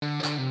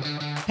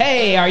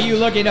Hey, are you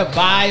looking to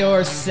buy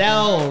or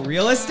sell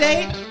real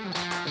estate?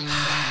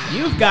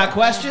 You've got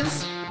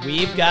questions.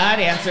 We've got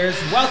answers.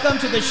 Welcome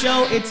to the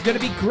show. It's going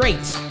to be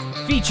great.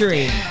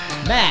 Featuring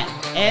Matt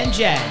and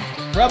Jen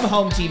from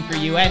Home Team for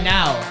You. And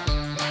now,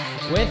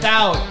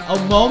 without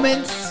a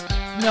moment's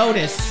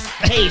notice,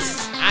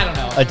 haste, I don't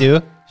know.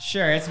 Adieu.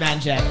 Sure, it's Matt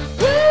and Jen.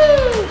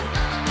 Woo!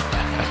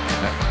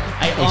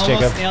 I almost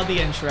Jacob. nailed the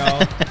intro.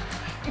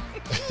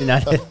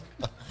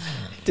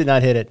 Did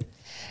not hit it.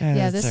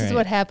 Yeah, this is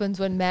what happens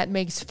when Matt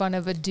makes fun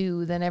of a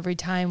do. Then every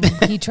time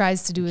he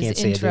tries to do his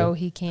say intro, ado.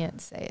 he can't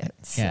say it.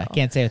 So. Yeah, I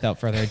can't say without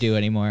further ado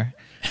anymore.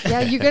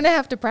 Yeah, you're going to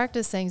have to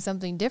practice saying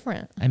something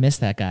different. I miss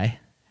that guy.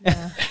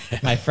 Yeah.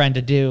 My friend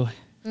Adu.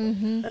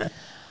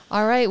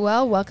 All right,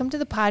 well, welcome to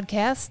the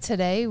podcast.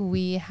 Today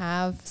we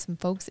have some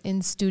folks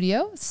in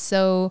studio.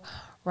 So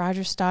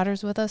Roger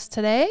Stotter's with us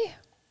today.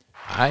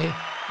 Hi.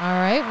 All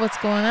right, what's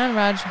going on,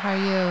 Roger? How are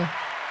you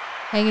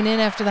hanging in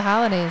after the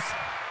holidays?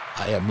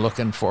 I am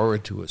looking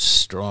forward to a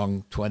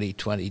strong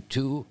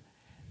 2022.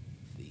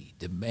 The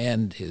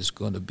demand is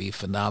going to be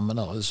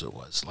phenomenal as it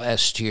was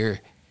last year.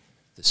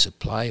 The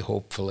supply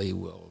hopefully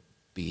will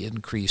be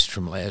increased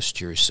from last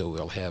year, so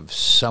we'll have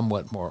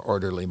somewhat more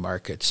orderly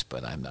markets,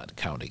 but I'm not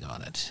counting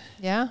on it.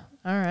 Yeah,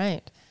 all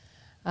right.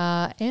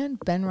 And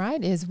Ben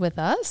Wright is with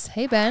us.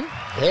 Hey, Ben.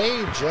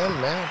 Hey, Jen,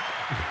 Matt,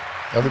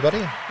 everybody.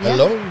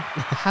 Hello.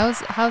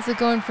 How's it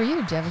going for you?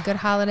 Did you have a good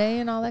holiday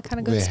and all that kind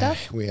of good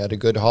stuff? We had a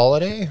good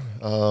holiday.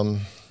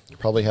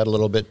 Probably had a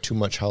little bit too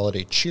much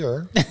holiday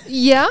cheer.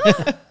 Yeah?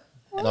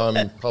 Now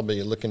I'm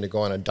probably looking to go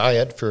on a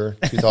diet for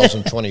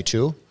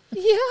 2022.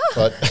 Yeah.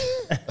 But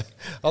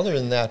other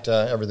than that,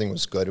 everything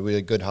was good. We had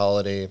a good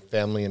holiday.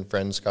 Family and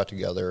friends got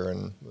together,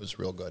 and it was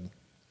real good.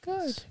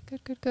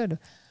 Good.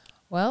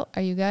 Well,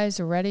 are you guys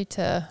ready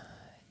to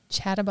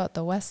chat about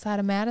the west side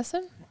of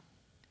Madison?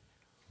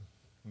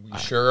 We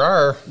sure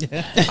are.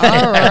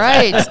 All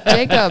right,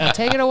 Jacob,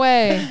 take it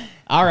away.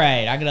 All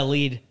right, I'm going to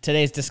lead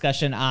today's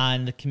discussion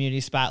on the community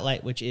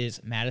spotlight, which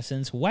is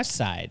Madison's West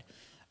Side.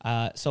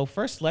 So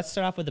first, let's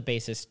start off with the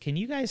basis. Can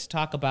you guys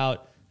talk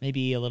about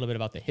maybe a little bit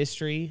about the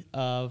history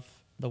of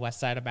the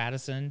west side of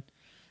Madison?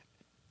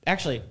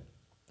 Actually,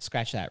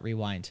 scratch that,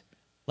 rewind.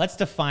 Let's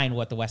define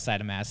what the west side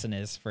of Madison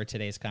is for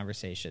today's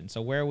conversation.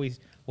 So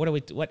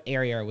what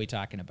area are we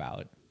talking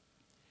about?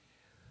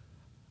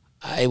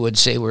 I would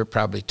say we're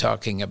probably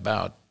talking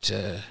about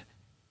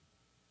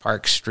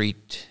Park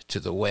Street to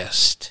the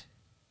west.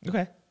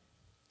 Okay.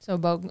 So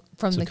about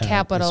from the kind of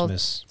Capitol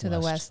Isthmus to the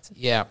west. west.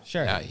 Yeah,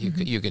 Sure.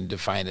 You can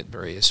define it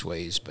various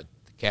ways, but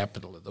the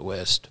capital of the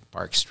west,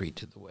 Park Street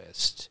to the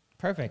west.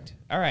 Perfect.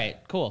 All right,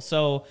 cool.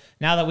 So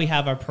now that we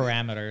have our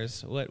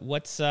parameters,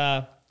 what's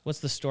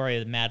the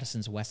story of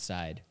Madison's West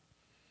Side?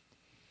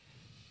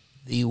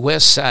 The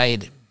west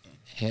side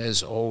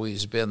has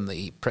always been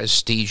the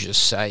prestigious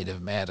side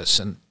of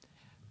Madison.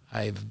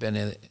 I've been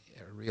a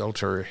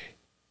realtor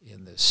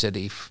in the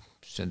city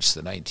since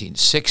the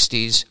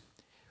 1960s.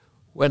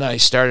 When I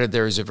started,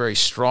 there was a very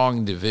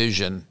strong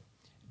division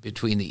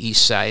between the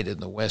east side and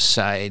the west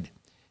side.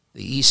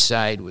 The east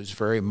side was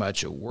very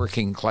much a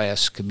working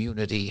class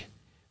community.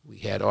 We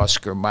had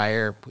Oscar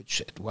Mayer,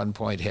 which at one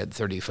point had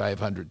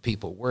 3,500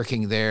 people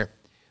working there.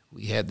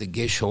 We had the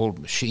Gishold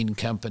Machine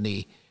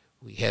Company.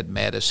 We had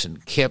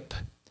Madison Kipp.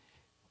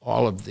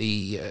 All of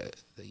the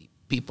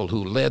people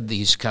who led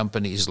these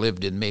companies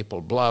lived in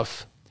Maple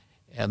Bluff,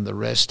 and the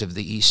rest of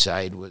the east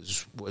side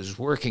was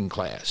working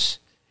class.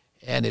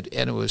 And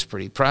it was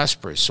pretty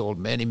prosperous, sold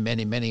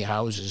many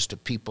houses to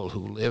people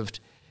who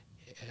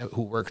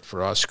worked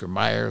for Oscar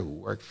Mayer, who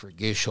worked for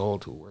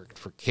Gishold, who worked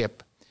for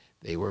Kipp.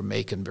 They were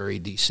making very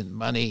decent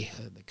money.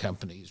 The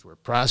companies were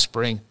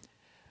prospering.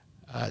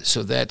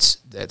 So that's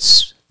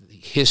the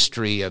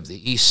history of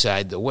the east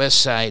side. The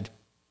west side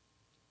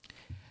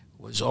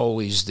was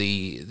always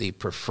the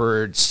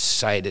preferred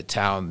side of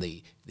town,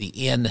 the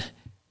in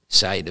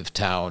side of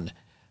town.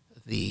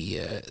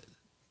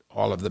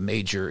 All of the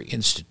major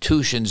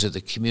institutions of the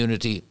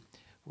community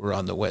were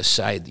on the west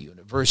side, the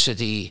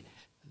university,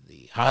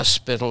 the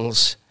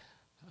hospitals,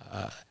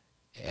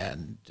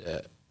 and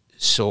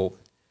so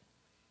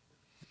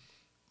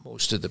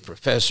most of the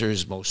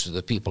professors, most of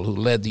the people who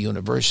led the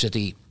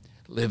university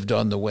lived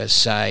on the west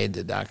side.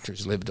 The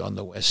doctors lived on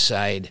the west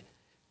side.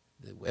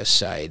 The west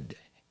side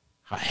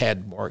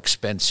had more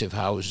expensive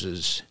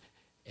houses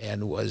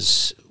and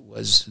was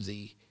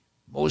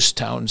most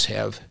towns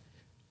have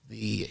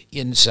the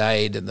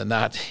inside and the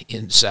not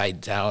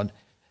inside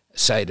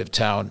side of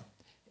town,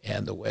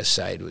 and the west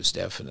side was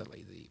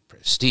definitely the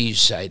prestige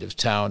side of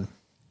town.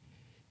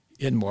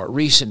 In more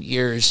recent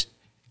years,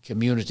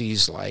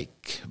 communities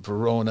like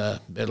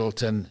Verona,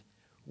 Middleton,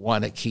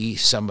 Waunakee,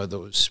 some of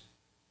those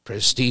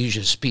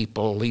prestigious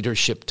people,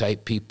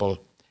 leadership-type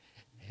people,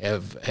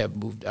 have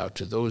moved out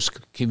to those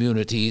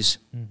communities.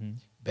 Mm-hmm.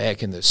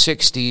 Back in the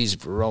 60s,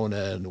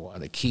 Verona and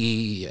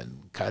Waunakee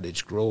and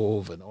Cottage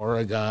Grove and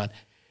Oregon,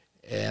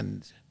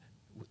 and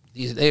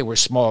they were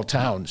small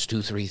towns,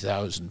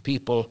 2,000-3,000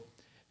 people.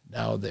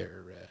 Now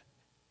they're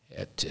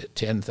at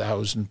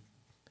 10,000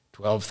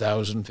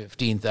 12,000,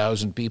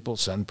 15,000 people.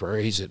 Sun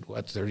Prairie's at,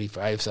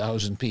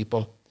 35,000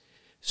 people.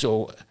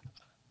 So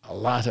a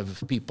lot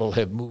of people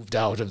have moved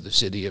out of the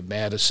city of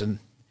Madison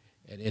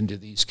and into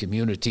these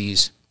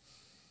communities.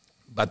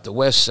 But the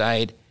west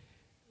side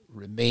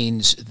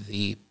remains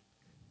the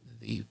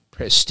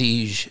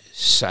prestige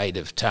side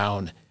of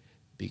town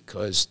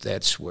because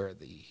that's where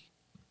the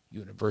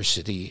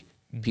university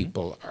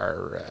people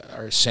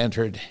are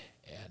centered,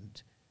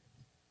 and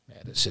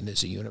Madison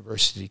is a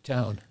university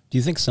town. Do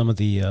you think some of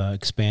the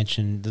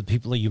expansion, the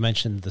people that you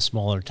mentioned, the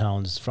smaller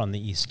towns from the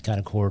east kind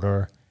of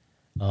corridor,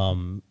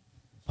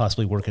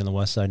 possibly working on the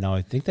west side now,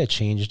 I think that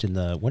changed in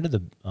when did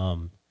the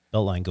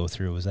Beltline go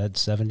through? Was that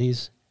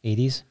 70s,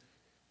 80s?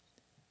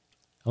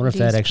 I wonder if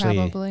that actually,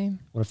 probably.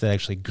 what if that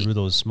actually grew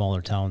those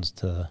smaller towns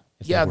to?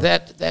 Yeah,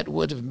 that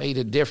would have made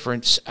a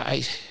difference.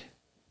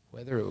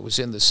 Whether it was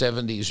in the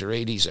 70s or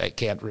 80s, I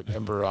can't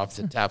remember off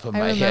the top of my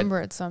head. I remember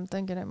it, so I'm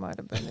thinking it might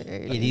have been the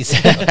 80s.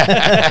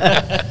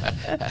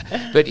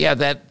 80s. But yeah,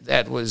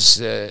 that was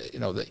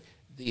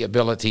the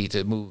ability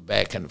to move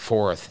back and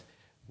forth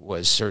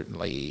was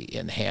certainly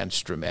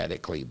enhanced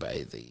dramatically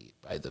by the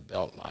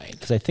Beltline.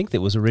 Because I think that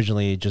was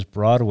originally just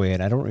Broadway,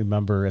 and I don't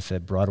remember if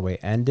Broadway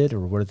ended or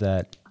where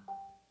that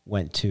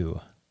went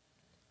to.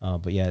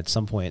 But yeah, at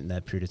some point in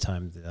that period of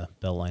time, the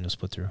Beltline was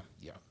put through.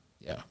 Yeah.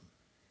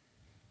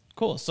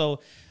 Cool.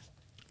 So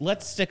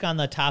let's stick on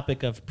the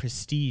topic of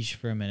prestige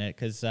for a minute,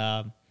 because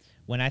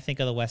when I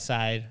think of the West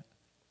Side,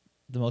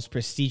 the most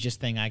prestigious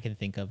thing I can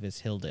think of is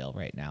Hilldale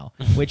right now,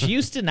 which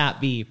used to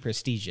not be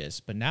prestigious,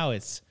 but now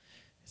it's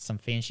some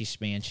fancy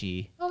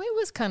schmancy. Oh, it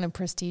was kind of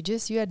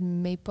prestigious. You had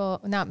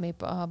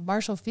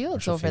Marshall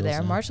Fields over there.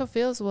 Fields, Marshall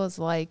Fields was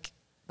like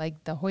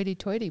the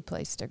hoity-toity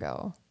place to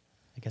go.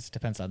 I guess it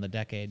depends on the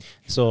decade.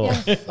 So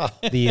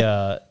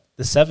the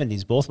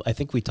 70s, both, I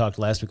think we talked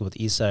last week about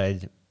the East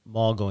Side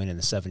Mall going in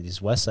the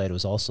 70s. West Side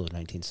was also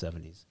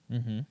 1970s.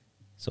 Mm-hmm.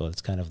 So it's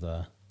kind of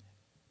the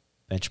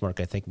benchmark,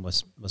 I think,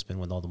 must have been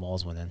when all the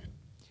malls went in.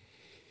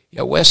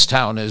 Yeah,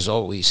 Westtown has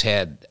always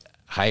had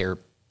higher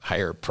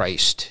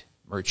priced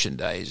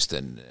merchandise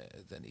than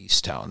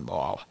Easttown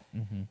Mall.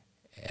 Mm-hmm.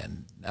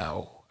 And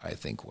now I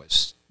think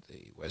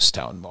the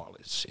Westtown Mall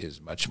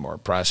is much more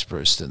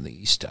prosperous than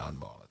the Easttown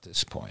Mall at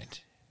this point.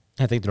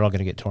 I think they're all going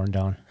to get torn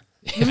down.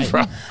 We had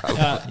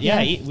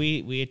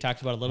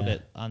talked about a little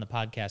bit on the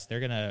podcast. They're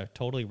going to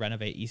totally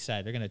renovate East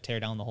Side. They're going to tear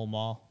down the whole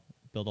mall,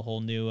 build a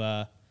whole new,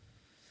 I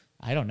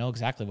don't know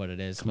exactly what it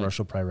is.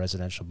 Commercial, probably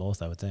residential,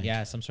 both, I would think.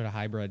 Yeah, some sort of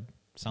hybrid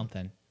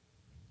something.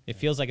 It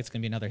feels like it's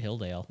going to be another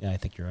Hilldale. Yeah, I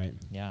think you're right.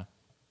 Yeah.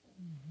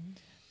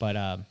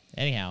 But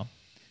anyhow,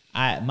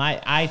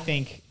 I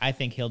think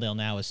Hilldale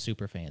now is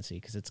super fancy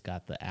because it's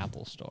got the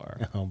Apple Store.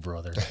 Oh,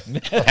 brother.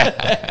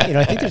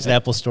 I think there's an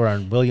Apple Store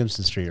on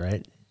Williamson Street,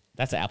 right?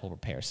 That's an Apple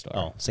repair store.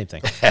 Oh, same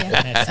thing. It's not an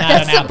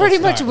That's Apple pretty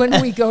store. much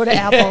when we go to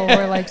Apple,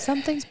 we're like,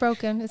 something's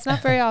broken. It's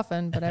not very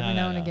often, but every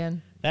now and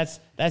again. That's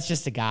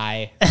just a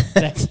guy.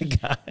 That's a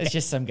guy. It's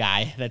just some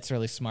guy that's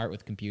really smart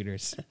with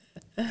computers.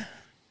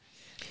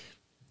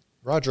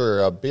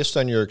 Roger, based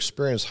on your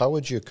experience, how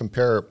would you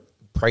compare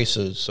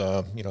prices?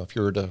 If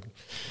you were to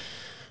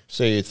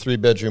say a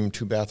 3-bedroom,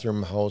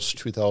 2-bathroom house,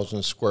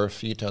 2,000 square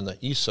feet on the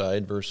east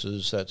side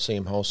versus that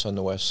same house on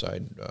the west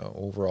side,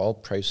 overall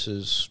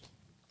prices,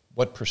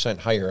 what %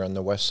 higher on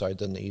the west side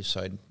than the east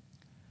side?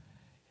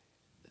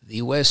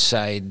 The west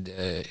side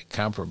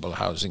comparable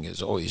housing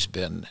has always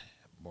been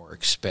more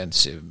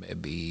expensive,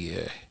 maybe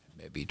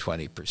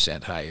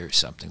 20% higher,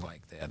 something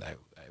like that. I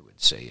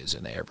would say is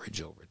an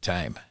average over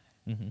time.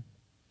 Mm-hmm.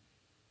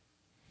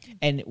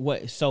 And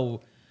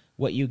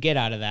what you get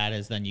out of that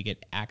is then you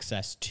get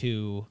access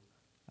to,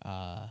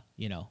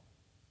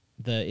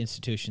 the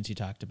institutions you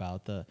talked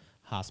about, the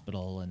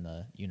hospital and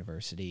the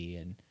university,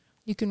 and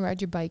You can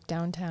ride your bike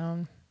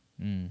downtown,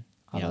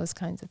 all yeah. those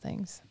kinds of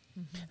things.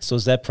 So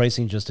is that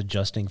pricing just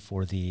adjusting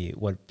for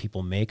what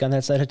people make on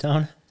that side of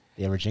town,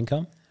 the average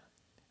income?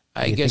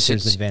 I think guess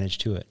there's an advantage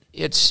to it.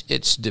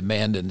 It's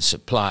demand and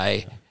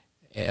supply,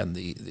 and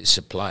the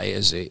supply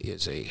is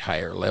a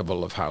higher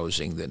level of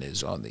housing than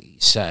is on the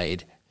east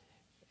side,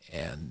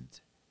 and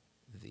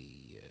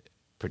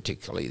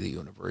particularly the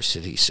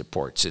university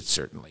supports it.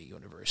 Certainly,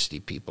 university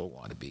people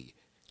want to be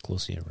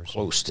Close to university.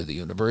 close to the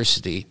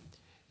university,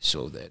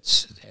 so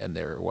and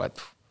there are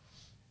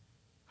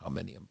how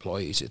many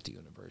employees at the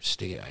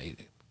university? I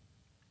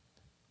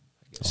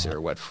guess there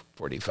are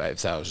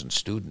 45,000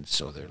 students,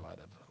 so there are a lot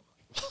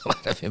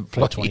of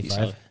employees.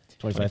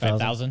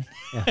 25,000.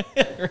 Yeah.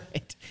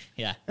 right.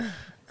 Yeah.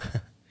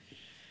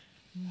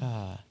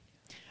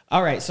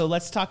 All right. So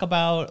let's talk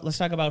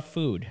about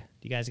food. Do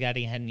you guys got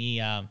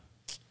any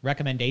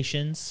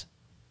recommendations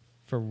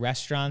for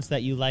restaurants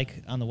that you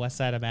like on the west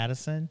side of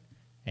Madison?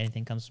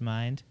 Anything comes to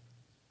mind?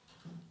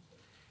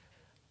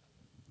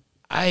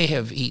 I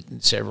have eaten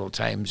several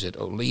times at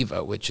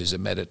Oliva, which is a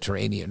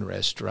Mediterranean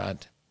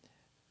restaurant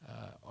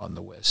on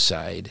the west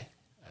side.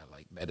 I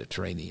like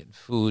Mediterranean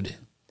food.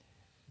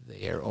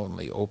 They are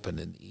only open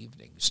in the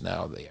evenings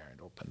now. They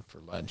aren't open for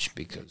lunch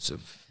because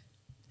of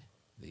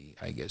the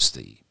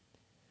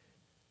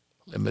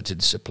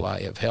limited supply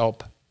of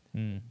help,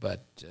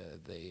 but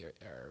they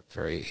are a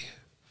very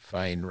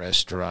fine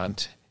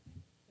restaurant,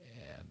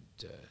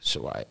 and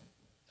so I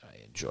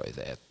enjoy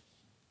that.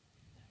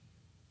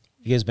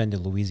 You guys been to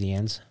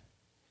Louisiana's?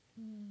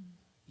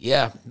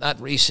 Yeah,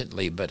 not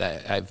recently, but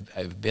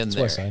I've been It's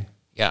there. West Side.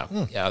 Yeah,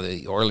 yeah,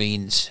 the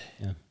Orleans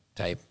Yeah.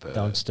 type.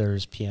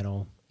 Downstairs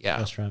piano yeah.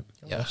 restaurant.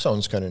 Yeah, That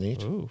sounds kind of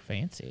neat. Ooh,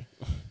 fancy.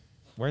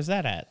 Where's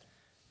that at?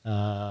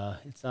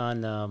 It's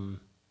on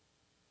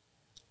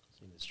what's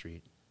the name of the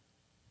street?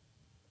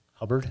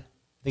 Hubbard.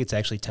 I think it's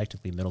actually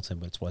technically Middleton,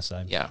 but it's West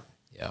Side. yeah,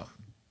 yeah.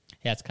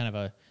 Yeah, it's kind of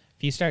a.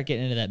 If you start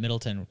getting into that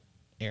Middleton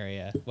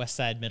area, West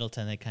Side,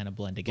 Middleton, they kind of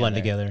blend together. Blend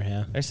together,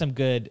 yeah. There's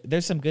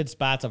some good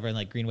spots over in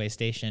like Greenway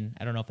Station.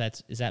 I don't know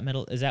if is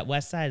that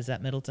West Side? Is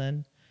that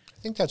Middleton?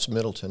 I think that's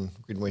Middleton,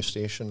 Greenway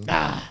Station.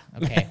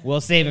 Okay,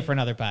 we'll save it for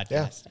another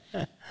podcast.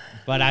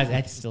 But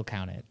I still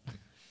count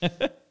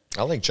it.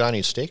 I like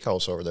Johnny's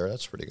Steakhouse over there.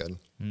 That's pretty good.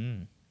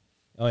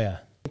 Oh yeah.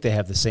 I think they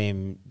have the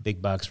same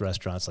big box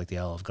restaurants like the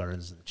Olive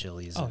Gardens and the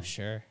Chili's. Oh and,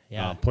 sure,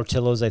 yeah.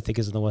 Portillo's, I think,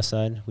 is on the West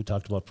Side. We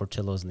talked about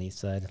Portillo's on the East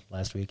Side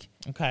last week.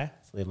 Okay.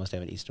 So they must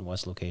have an East and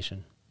West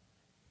location.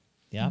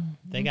 Yeah,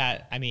 they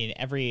got. I mean,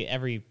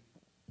 every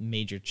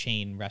major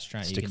chain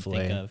restaurant you can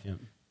think of. Yep.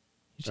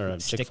 You Or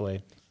stick-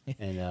 Chick-fil-A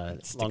and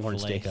Longhorn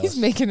Stick-fil-A. Steakhouse. He's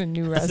making a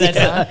new That's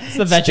restaurant. it's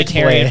the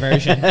vegetarian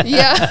version.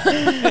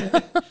 Yeah.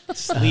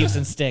 Sleeves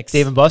and sticks.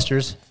 Dave and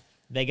Buster's.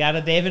 They got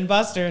a Dave and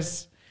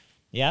Buster's.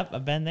 Yep,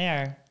 I've been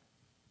there.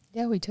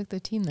 Yeah, we took the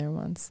team there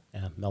once.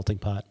 Yeah, melting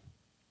pot.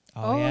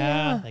 Oh, Oh,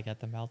 yeah. yeah. They got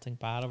the melting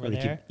pot over Or they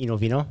keep there. Eno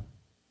Vino.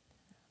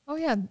 Oh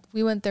yeah,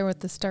 we went there with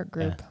the Start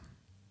group.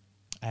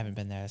 I haven't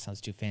been there. That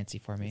sounds too fancy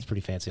for me. It's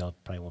pretty fancy.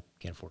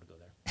 Can't afford to go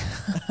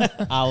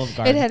there. Olive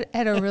Garden. It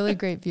had a really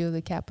great view of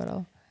the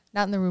Capitol.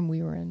 Not in the room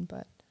we were in,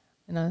 but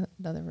in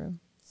another room.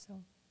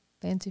 So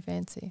fancy.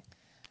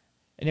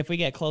 And if we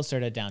get closer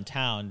to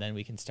downtown, then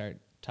we can start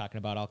talking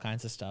about all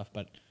kinds of stuff.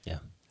 But Yeah.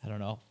 I don't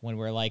know when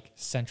we're like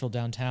central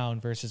downtown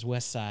versus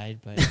west side.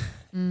 But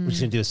We're just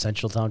gonna do a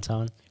central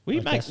downtown.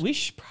 podcast. we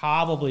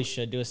probably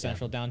should do a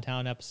central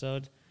downtown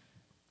episode.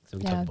 So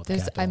we can Yeah, talk about the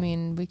there's. I Capitol.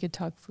 mean, we could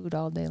talk food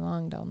all day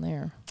long down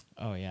there.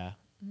 Oh yeah.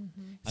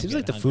 Mm-hmm. I'm Seems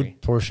like the getting hungry.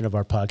 food portion of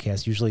our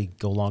podcast usually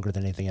go longer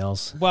than anything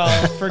else.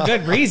 Well, for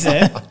good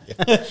reason.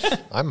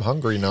 I'm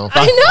hungry now.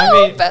 I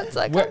know. mean, Ben's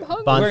like, we're- I'm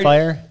hungry.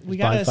 Bonfire. we There's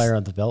gotta bonfire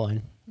on the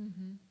Beltline.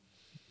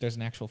 There's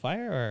an actual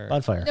fire, or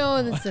Bonfire.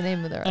 No, that's the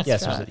name of the restaurant.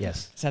 Yes,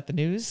 yes. is that the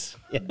news?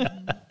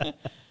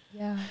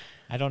 Yeah.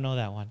 I don't know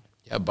that one.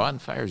 Yeah,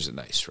 Bonfire's a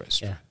nice Yeah.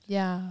 restaurant.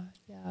 Yeah.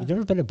 You've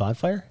never been to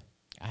Bonfire?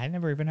 I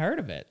never even heard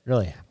of it.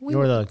 Really? We you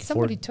know where the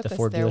somebody Ford, took the us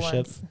Ford there dealership?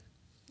 once.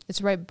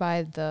 It's right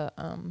by the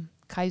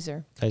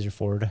Kaiser. Kaiser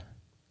Ford.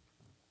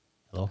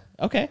 Hello?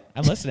 Okay,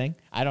 I'm listening.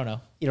 I don't know.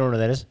 You don't know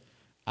where that is?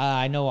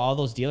 I know all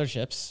those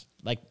dealerships,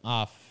 like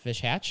Fish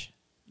Hatch,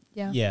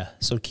 Yeah. Yeah.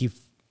 So keep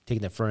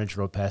taking the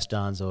Furniture Road past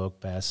Don's Oak,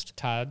 past...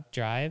 Todd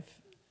Drive.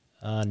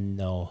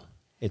 No.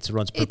 It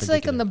runs It's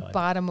like on the perpendicular,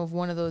 bottom of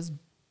one of those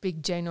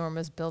big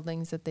ginormous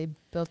buildings that they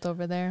built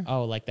over there.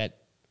 Oh, like that.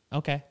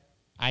 Okay,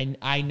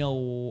 I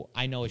know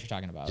what you're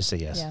talking about. Just say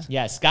yes. Yeah.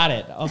 Yes, got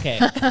it. Okay.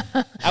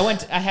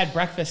 I had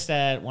breakfast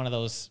at one of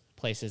those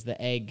places. The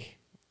egg,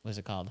 what's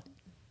it called?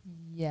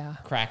 Yeah.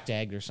 Cracked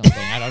egg or something.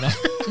 I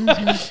don't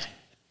know.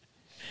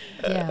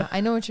 Yeah.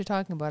 I know what you're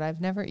talking about.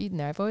 I've never eaten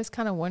there. I've always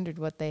kind of wondered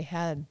what they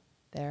had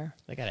there.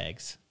 They got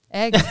eggs.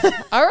 Eggs.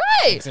 All right.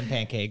 Eggs and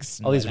pancakes.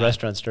 and All these whatnot.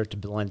 restaurants start to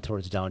blend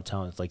towards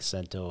downtown. It's like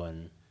Cento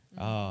and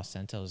Oh,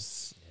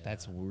 Centos.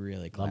 That's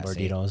really classy.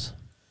 Lombarditos.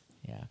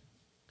 Yeah.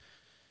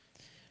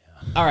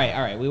 All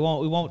right. We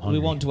won't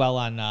Hungry. dwell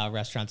on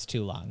restaurants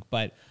too long.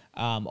 But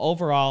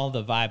overall,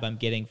 the vibe I'm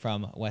getting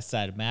from West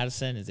Side of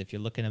Madison is if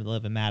you're looking to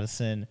live in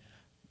Madison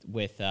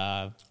with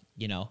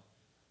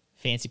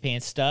fancy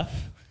pants stuff.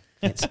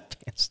 Fancy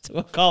pants.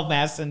 We'll call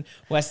Madison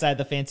West Side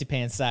the fancy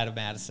pants side of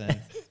Madison.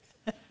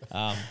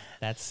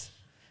 That's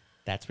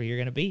where you're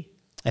gonna be.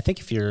 I think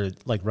if you're,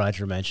 like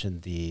Roger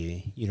mentioned,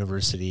 the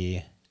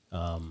university,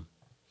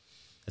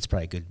 that's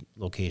probably a good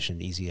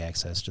location, easy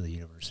access to the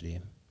university.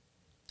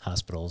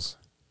 Hospitals.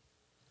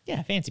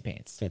 Yeah, fancy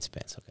pants. Fancy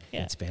pants, okay. Yeah.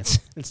 Fancy pants.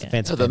 It's the Yeah.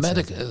 fancy So the,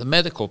 pants. the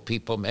medical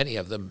people, many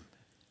of them,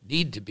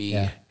 need to be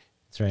Yeah,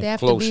 that's right. They have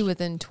Close. to be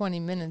within 20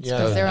 minutes Yeah,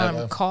 because they're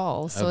yeah. on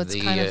call. So Of it's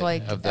the, kind of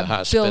like of the a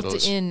hospitals.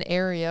 built-in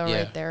area Yeah.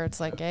 right there. It's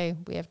like, hey,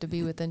 we have to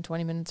be within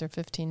 20 minutes or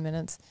 15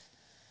 minutes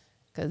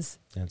because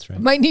That's I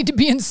right. might need to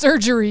be in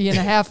surgery in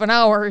a half an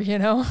hour,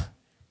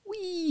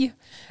 Wee.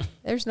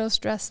 There's no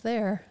stress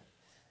there.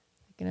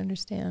 I can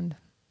understand.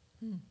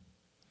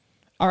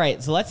 All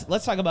right, so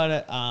let's talk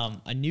about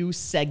a new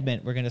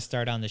segment we're going to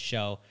start on the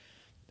show.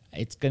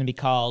 It's going to be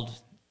called,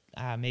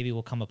 maybe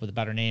we'll come up with a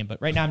better name, but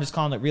right now I'm just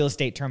calling it real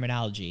estate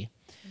terminology.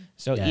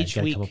 So Yeah, you each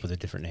gotta week, come up with a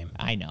different name.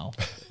 I know,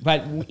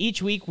 but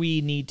each week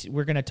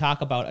we're going to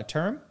talk about a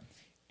term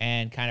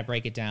and kind of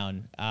break it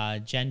down.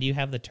 Jen, do you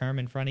have the term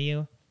in front of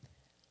you?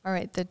 All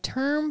right. The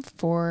term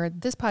for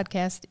this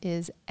podcast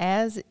is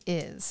as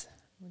is.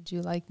 Would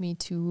you like me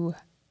to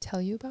tell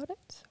you about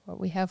it? What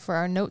we have for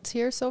our notes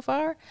here so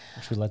far?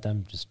 Should we let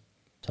them just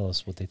tell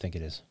us what they think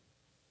it is.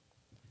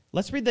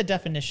 Let's read the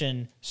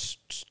definition,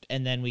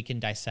 and then we can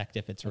dissect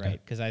if it's Okay.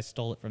 right, because I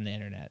stole it from the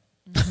internet.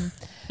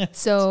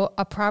 So,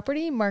 a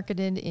property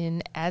marketed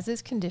in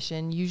as-is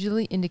condition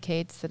usually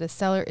indicates that a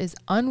seller is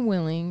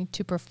unwilling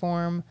to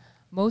perform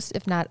most,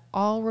 if not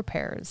all,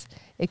 repairs.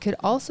 It could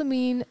also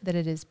mean that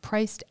it is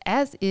priced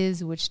as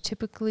is, which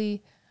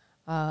typically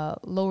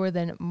lower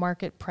than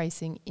market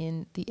pricing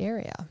in the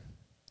area,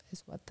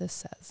 is what this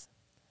says.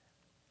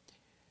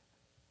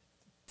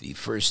 The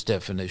first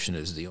definition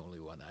is the only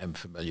one I'm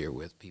familiar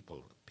with.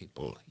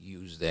 People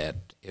use that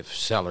if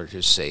sellers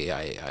just say,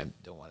 I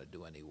don't want to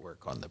do any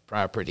work on the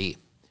property,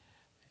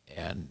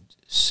 and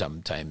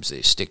sometimes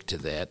they stick to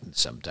that and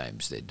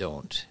sometimes they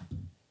don't.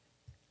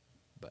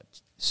 But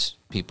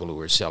people who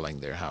are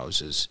selling their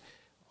houses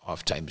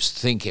oftentimes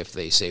think if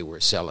they say we're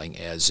selling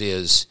as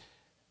is,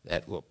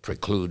 that will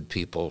preclude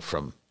people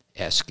from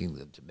asking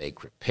them to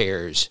make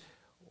repairs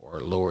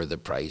or lower the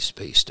price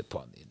based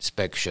upon the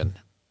inspection.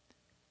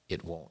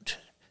 It won't.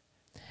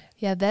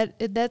 Yeah,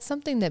 that's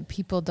something that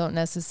people don't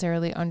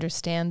necessarily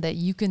understand, that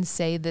you can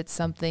say that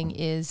something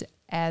is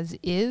as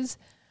is,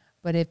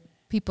 but if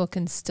people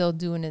can still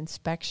do an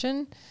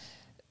inspection,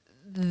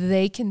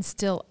 they can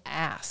still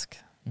ask.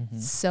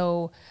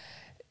 So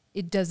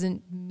it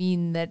doesn't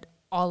mean that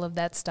all of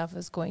that stuff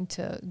is going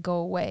to go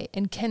away.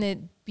 And can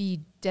it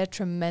be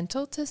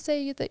detrimental to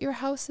say that your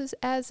house is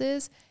as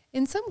is?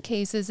 In some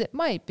cases, it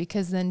might,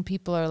 because then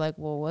people are like,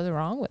 well, what's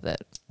wrong with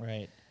it?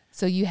 Right.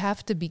 So you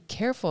have to be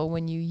careful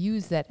when you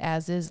use that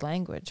as-is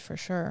language, for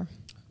sure.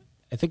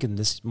 I think in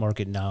this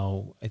market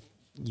now,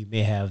 you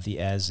may have the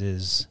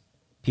as-is.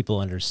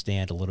 People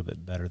understand a little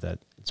bit better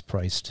that it's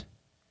priced.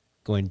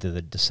 Going to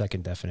the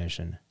second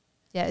definition.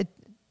 Yeah,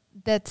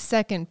 that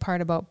second part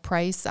about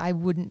price, I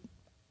would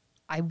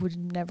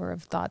never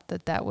have thought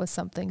that was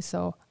something.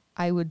 So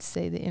I would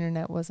say the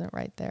internet wasn't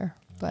right there.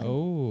 But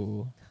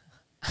Oh.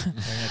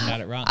 I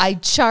got it wrong. I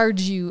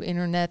charge you,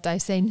 internet. I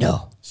say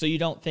no. So you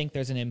don't think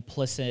there's an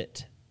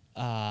implicit,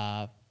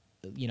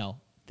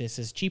 this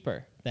is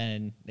cheaper,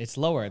 then it's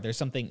lower. There's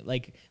something,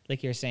 like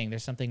you're saying,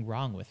 there's something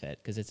wrong with it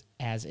because it's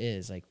as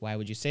is. Like, why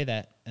would you say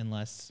that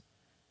unless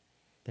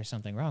there's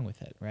something wrong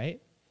with it,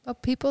 right? Well,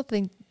 people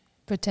think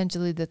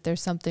potentially that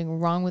there's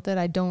something wrong with it.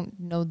 I don't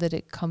know that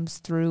it comes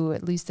through,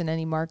 at least in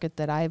any market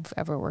that I've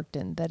ever worked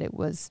in, that it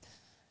was,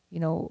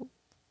 more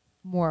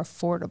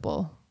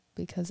affordable.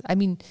 Because,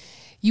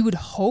 you would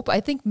hope, I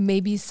think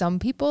maybe some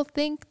people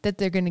think that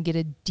they're going to get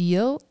a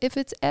deal if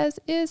it's as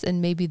is, and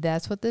maybe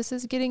that's what this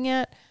is getting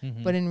at.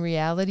 Mm-hmm. But in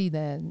reality,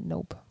 then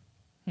nope.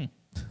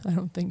 I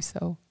don't think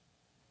so.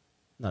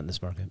 Not in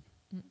this market.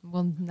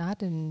 Well,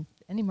 not in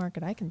any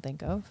market I can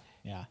think of.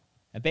 Yeah.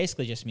 It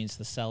basically just means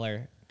the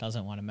seller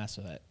doesn't want to mess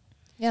with it.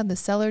 Yeah, the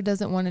seller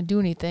doesn't want to do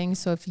anything.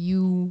 So if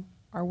you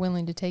are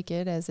willing to take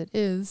it as it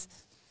is,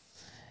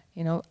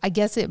 I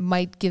guess it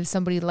might give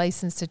somebody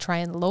license to try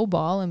and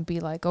lowball and be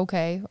like,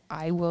 okay,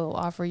 I will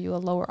offer you a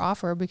lower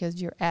offer because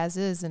you're as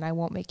is and I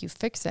won't make you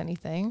fix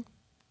anything.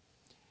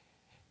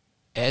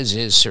 As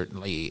is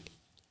certainly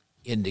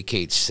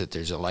indicates that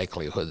there's a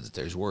likelihood that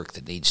there's work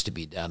that needs to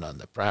be done on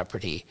the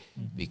property,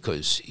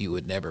 because you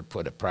would never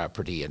put a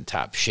property in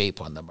top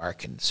shape on the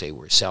market and say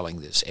we're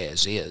selling this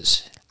as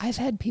is. I've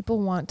had people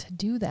want to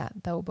do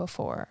that though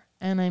before.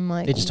 And I'm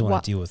like, They just don't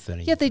want to deal with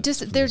any. yeah,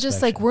 they're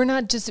just like, we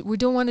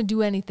don't want to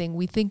do anything.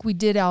 We think we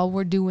did all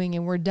we're doing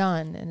and we're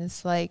done. And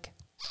it's like,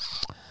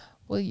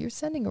 well, you're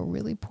sending a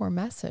really poor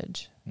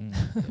message,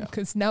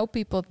 because now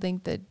people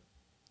think that,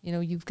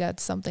 you've got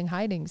something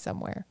hiding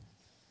somewhere.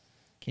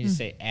 Can you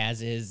say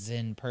as is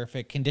in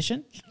perfect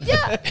condition?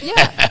 Yeah.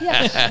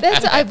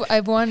 That's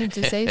I've wanted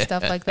to say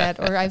stuff like that,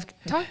 or I've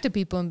talked to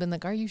people and been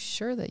like, are you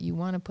sure that you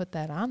want to put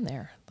that on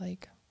there?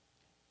 Like,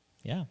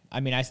 Yeah.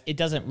 It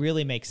doesn't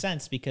really make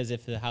sense, because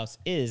if the house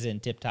is in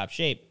tip-top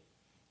shape,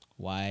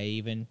 why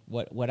even,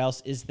 what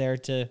else is there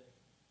to,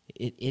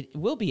 it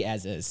will be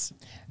as is.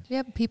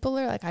 yeah, people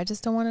are like, I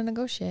just don't want to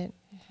negotiate.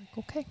 Like,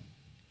 okay.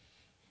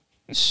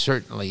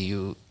 Certainly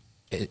you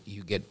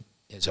get,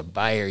 as a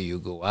buyer, you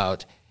go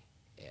out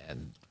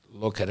and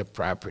look at a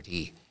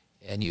property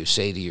and you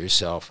say to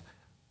yourself,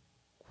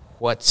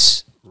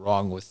 what's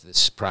wrong with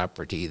this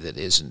property that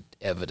isn't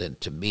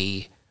evident to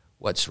me?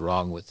 What's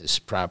wrong with this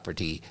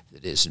property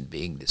that isn't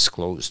being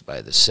disclosed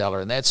by the seller?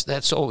 And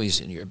that's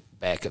always in your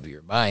back of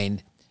your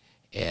mind.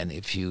 And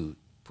if you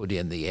put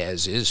in the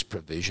as-is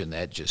provision,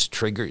 that just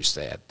triggers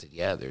that.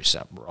 Yeah, there's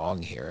something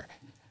wrong here.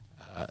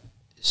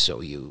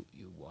 So you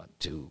want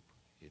to.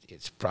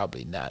 It's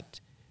probably not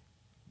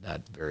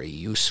very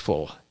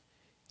useful.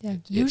 Yeah,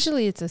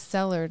 usually it's a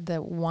seller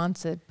that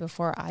wants it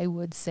before I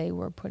would say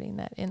we're putting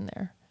that in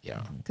there.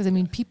 Yeah. Because,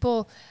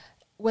 people,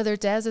 whether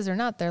it's as is or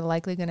not, they're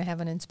likely going to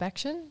have an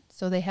inspection.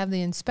 So they have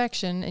the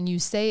inspection, and you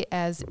say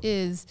as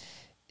is,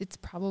 it's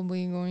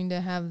probably going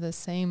to have the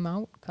same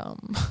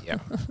outcome. Yeah.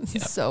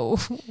 So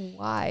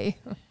why?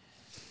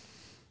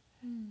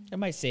 It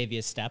might save you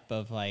a step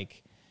of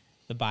like,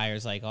 the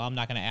buyer's like, oh, I'm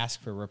not going to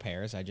ask for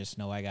repairs. I just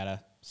know I got to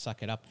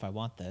suck it up if I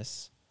want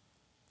this.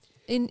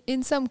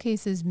 In some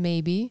cases,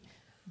 maybe.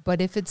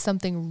 But if it's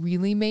something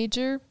really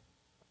major,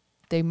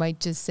 they might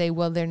just say,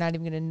 well, they're not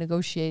even going to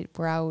negotiate.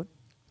 We're out.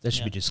 That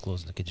should be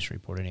disclosed in the condition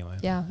report anyway.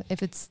 Yeah,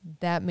 if it's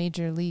that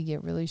major league,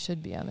 it really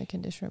should be on the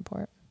condition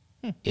report.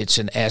 It's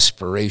an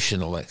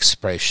aspirational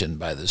expression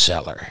by the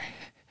seller.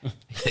 All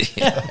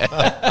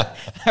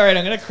right,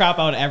 I'm gonna crop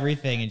out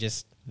everything and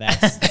just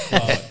that's the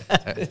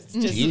quote. It's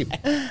just Deep.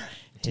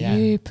 yeah,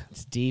 Deep.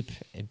 it's deep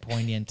and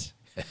poignant.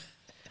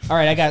 All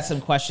right, I got some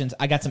questions.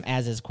 I got some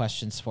as-is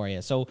questions for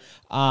you. So,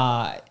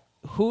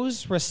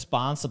 who's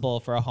responsible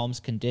for a home's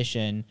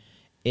condition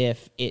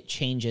if it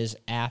changes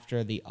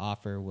after the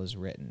offer was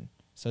written?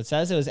 So it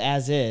says it was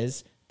as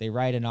is. They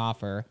write an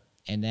offer,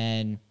 and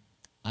then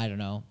I don't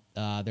know.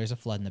 There's a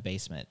flood in the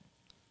basement.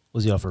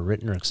 Was the offer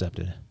written or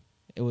accepted?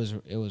 It was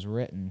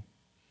written.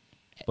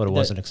 But it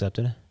wasn't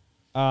accepted?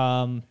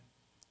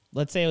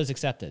 Let's say it was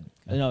accepted.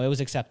 No, it was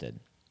accepted.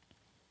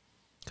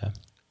 Okay.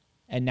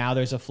 And now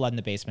there's a flood in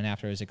the basement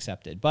after it was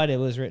accepted. But it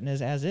was written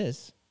as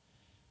is.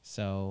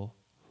 So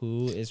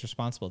who is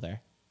responsible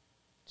there?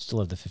 Still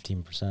have the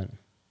 15%.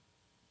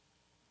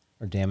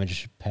 Or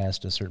damage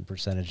past a certain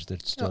percentage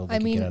that still they I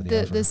can mean, get out of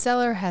the offer. the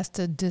seller has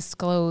to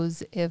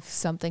disclose if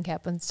something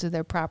happens to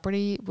their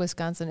property.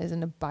 Wisconsin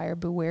isn't a buyer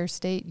beware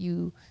state.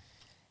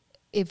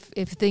 If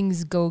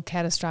things go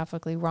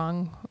catastrophically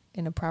wrong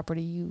in a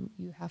property, you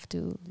have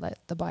to let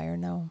the buyer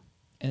know.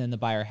 And then the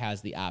buyer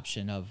has the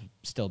option of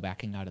still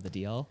backing out of the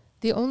deal.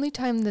 The only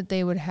time that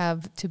they would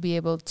have to be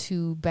able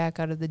to back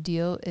out of the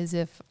deal is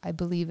if I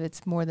believe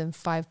it's more than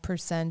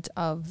 5%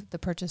 of the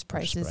purchase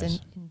prices price.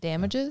 in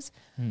damages.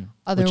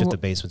 Which if the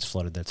basement's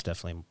flooded, that's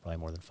definitely probably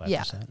more than 5%.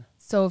 Yeah.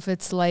 So if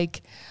it's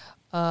like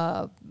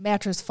a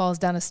mattress falls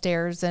down a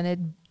stairs and it,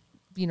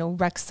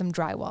 wrecks some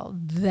drywall,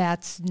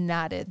 that's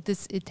not it.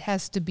 It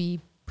has to be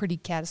pretty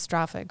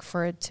catastrophic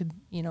for it to,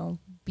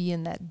 be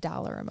in that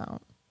dollar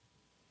amount.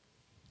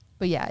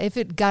 But yeah, if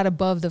it got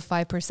above the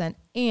 5%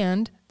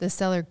 and the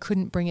seller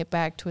couldn't bring it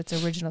back to its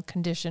original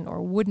condition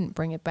or wouldn't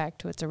bring it back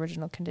to its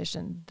original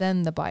condition,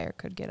 then the buyer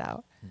could get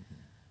out. Mm-hmm.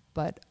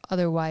 But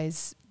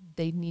otherwise,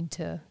 they need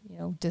to,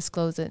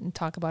 disclose it and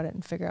talk about it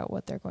and figure out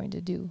what they're going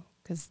to do.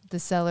 Because the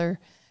seller,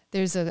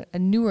 there's a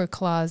newer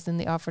clause in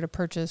the offer to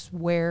purchase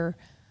where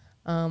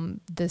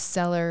the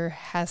seller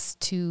has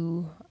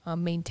to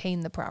maintain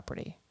the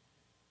property.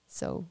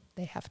 So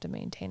they have to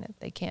maintain it.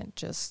 They can't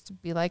just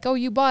be like, oh,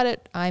 you bought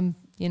it. I'm,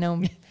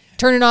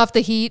 turning off the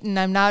heat and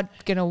I'm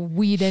not going to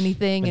weed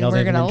anything and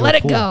we're going to let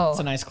it go. It's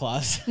a nice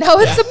clause. No,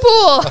 it's a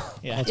pool.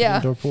 Yeah. It's an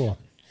indoor pool.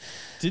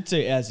 Did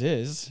say as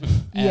is,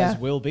 Yeah. as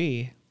will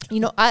be.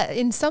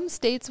 In some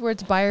states where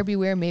it's buyer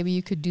beware, maybe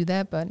you could do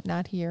that, but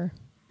not here.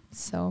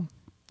 So,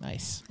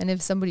 Nice. and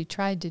if somebody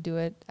tried to do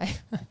it, I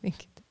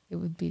think it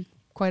would be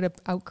quite an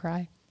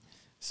outcry.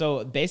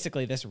 So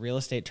basically, this real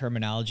estate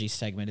terminology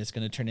segment is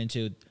going to turn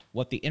into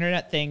what the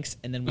internet thinks,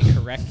 and then we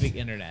correct the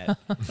internet.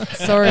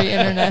 Sorry,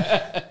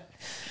 internet.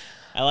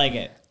 I like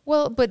it.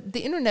 Well, but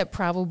the internet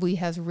probably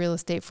has real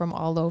estate from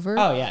all over.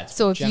 Oh, yeah, it's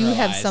So if you have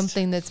generalized.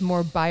 something that's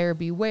more buyer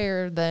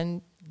beware,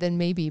 then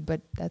maybe, but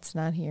that's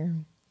not here.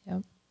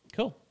 Yep.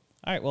 Cool.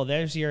 All right. Well,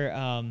 there's your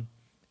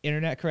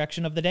internet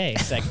correction of the day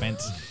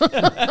segment.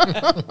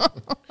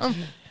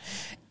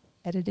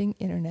 Editing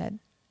Internet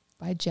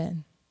by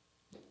Jen.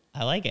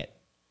 I like it.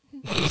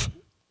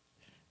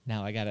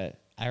 Now I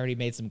already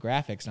made some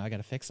graphics. Now I got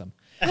to fix them.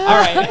 All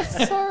right.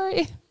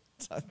 Sorry.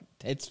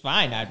 It's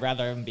fine. I'd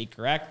rather them be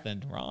correct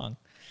than wrong.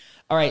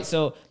 All right.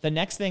 So the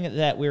next thing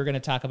that we're going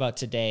to talk about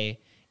today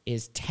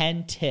is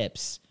 10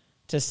 tips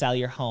to sell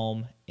your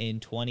home in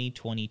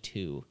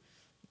 2022.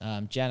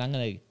 Jen, I'm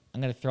going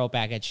to throw it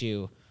back at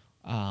you.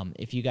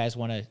 If you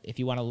want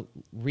to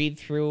read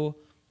through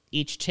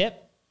each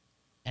tip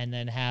and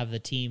then have the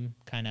team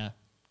kind of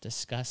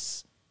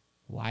discuss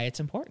why it's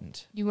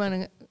important. You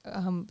want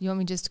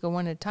me just to go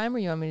one at a time, or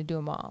you want me to do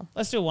them all?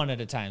 Let's do it one at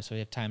a time so we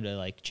have time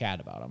to chat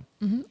about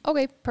them.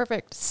 Okay,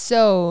 perfect.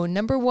 So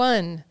number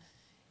 1,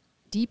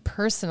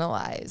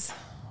 depersonalize.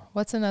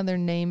 What's another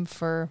name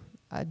for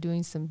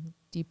doing some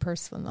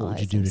depersonalizing What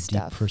would you do to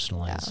stuff?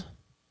 depersonalize? Yeah.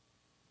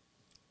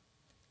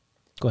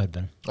 Go ahead,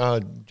 Ben.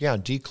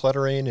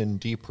 Decluttering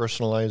and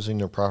depersonalizing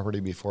the property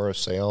before a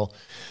sale.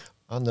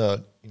 On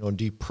the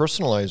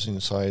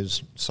depersonalizing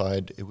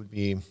side, it would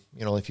be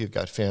if you've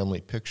got family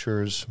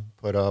pictures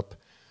put up,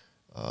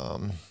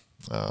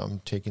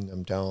 taking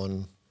them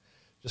down,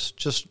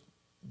 just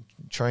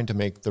trying to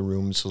make the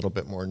rooms a little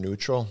bit more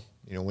neutral.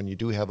 When you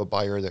do have a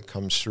buyer that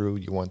comes through,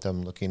 you want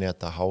them looking at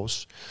the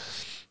house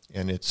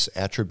and its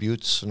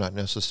attributes, not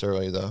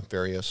necessarily the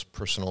various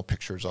personal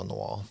pictures on the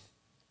wall.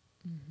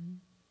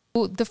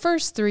 Well, the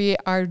first 3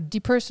 are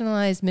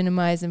depersonalize,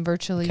 minimize, and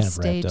virtually Kind of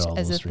wrapped stage all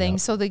as a those 3 thing. up.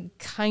 So they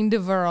kind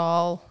of are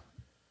all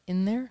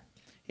in there.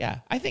 Yeah,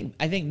 I think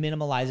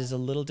minimalize is a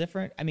little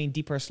different. I mean,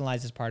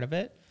 depersonalize is part of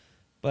it,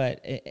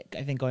 but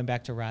I think going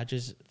back to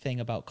Raj's thing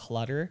about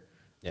clutter,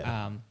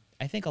 Yeah.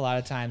 I think a lot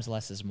of times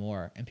less is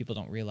more, and people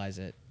don't realize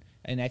it.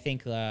 And I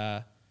think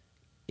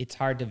it's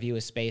hard to view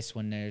a space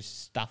when there's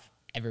stuff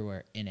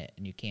everywhere in it,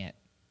 and you can't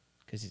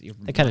because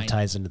It kind of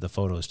ties into the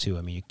photos too.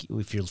 I mean,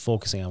 if you're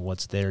focusing on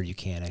what's there, you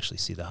can't actually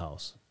see the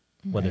house,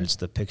 whether it's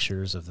the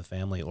pictures of the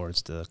family or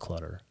it's the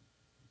clutter.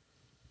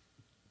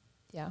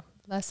 Yeah,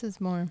 less is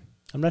more.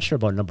 I'm not sure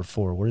about number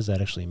 4. What does that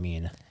actually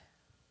mean?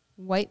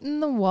 Whiten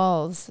the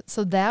walls.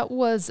 So that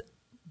was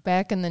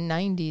back in the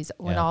 90s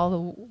when Yeah. all the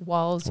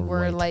walls Or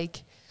were white.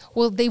 like,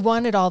 well, they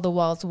wanted all the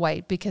walls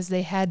white because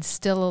they had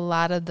still a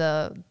lot of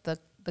the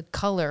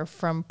color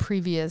from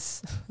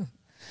previous.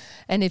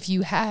 And if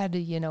you had,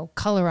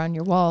 color on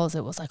your walls,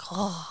 it was like,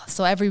 oh.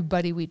 So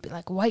everybody, we'd be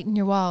like, whiten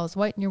your walls,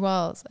 whiten your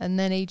walls. And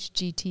then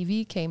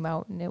HGTV came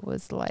out and it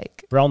was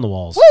like, Brown the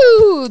walls.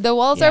 woo, the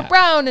walls Yeah. are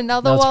brown and now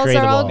the Now it's walls gray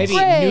are the all walls. maybe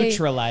gray.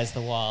 neutralize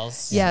the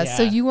walls. Yeah,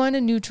 so you want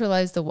to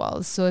neutralize the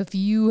walls. So if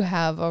you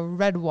have a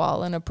red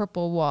wall and a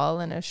purple wall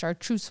and a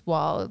chartreuse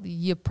wall,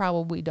 you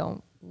probably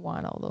don't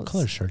want all those. What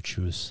color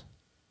chartreuse?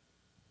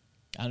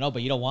 I don't know,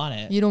 but you don't want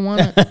it. You don't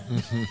want it.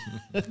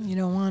 You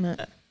don't want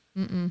it.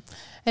 Mm-mm.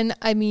 And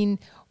I mean,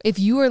 if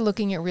you are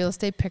looking at real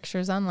estate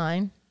pictures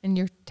online and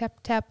you're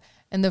tap,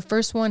 and the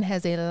first one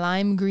has a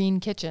lime green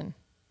kitchen,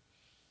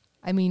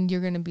 I mean,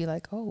 you're going to be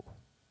like, oh,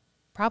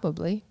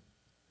 probably.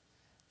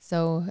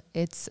 So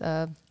it's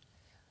neutralizing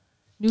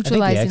I think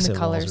the the exit walls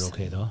colors. are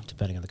okay though,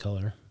 depending on the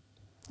color.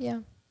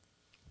 Yeah.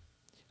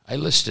 I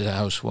listed a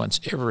house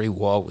once. Every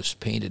wall was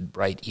painted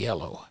bright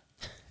yellow.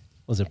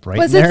 Was it bright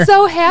Was in there? it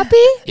so happy?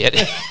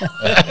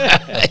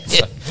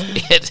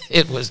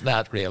 It was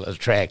not real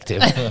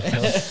attractive.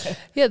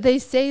 Yeah, they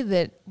say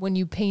that when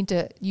you paint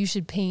you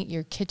should paint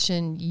your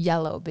kitchen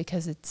yellow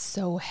because it's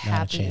so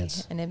happy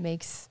chance. and it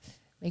makes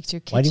your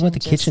kitchen. Why do you want the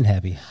just- kitchen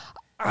happy?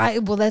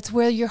 Well, that's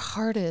where your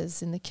heart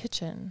is, in the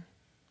kitchen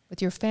with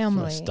your That's where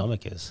family. my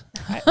stomach is.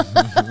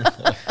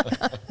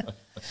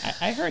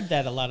 I heard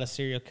that a lot of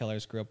serial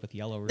killers grew up with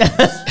yellow rooms.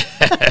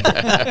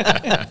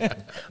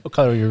 What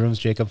color are your rooms,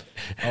 Jacob?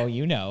 Oh,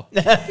 you know.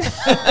 Like,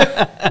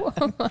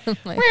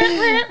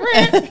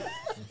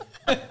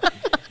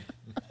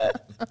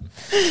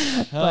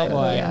 Oh,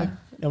 boy. yeah.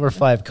 Number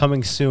 5,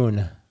 coming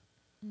soon.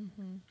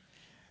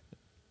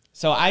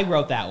 So I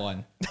wrote that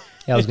one.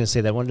 Yeah, I was going to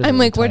say that one. doesn't I'm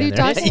really like, what tie are in you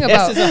there. talking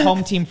about? This is a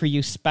home team for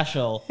you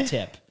special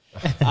tip.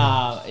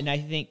 And I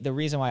think the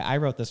reason why I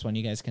wrote this one,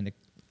 you guys can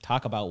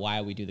talk about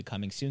why we do the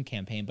Coming Soon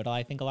campaign, but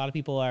I think a lot of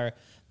people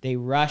they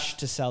rush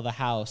to sell the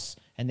house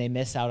and they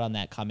miss out on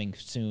that Coming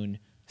Soon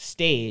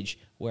stage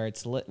where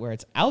it's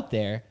out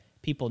there.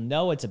 People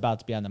know it's about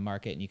to be on the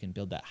market and you can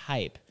build that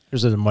hype.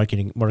 Here's where the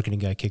marketing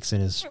guy kicks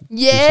in his.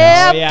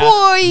 Yeah, Oh, yeah.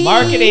 boy.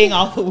 Marketing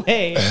all the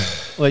way.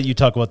 Let you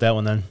talk about that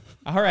one then.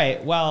 All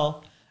right.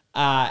 Well,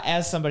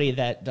 as somebody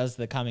that does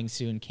the Coming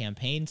Soon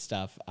campaign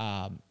stuff,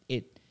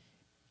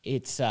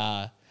 it's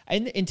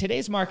in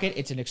today's market,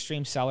 it's an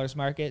extreme seller's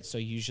market. So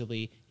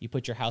usually you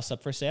put your house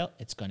up for sale,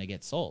 it's going to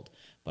get sold.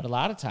 But a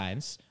lot of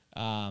times,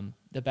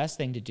 the best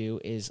thing to do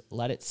is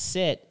let it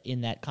sit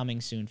in that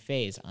Coming Soon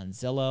phase on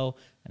Zillow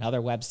and other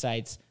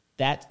websites.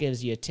 That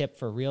gives you a tip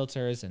for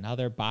realtors and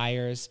other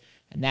buyers,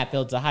 and that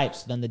builds a hype.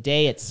 So then the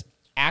day it's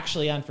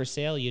actually on for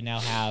sale, you now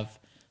have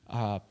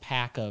a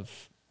pack of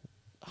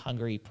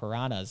hungry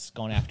piranhas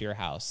going after your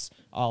house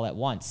all at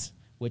once,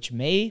 which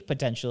may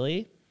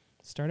potentially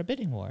start a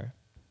bidding war,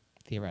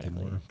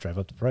 theoretically. Or drive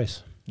up the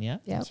price. Yeah,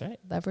 Yeah, that's right.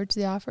 leverage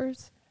the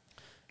offers.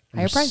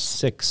 Number Higher price.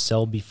 6,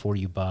 sell before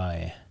you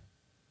buy.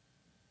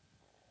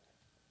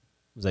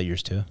 Was that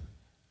yours too?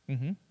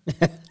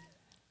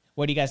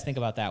 What do you guys think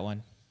about that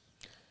one?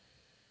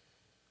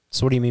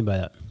 So what do you mean by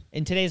that?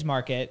 In today's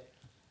market,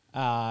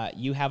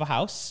 you have a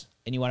house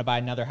and you want to buy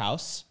another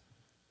house,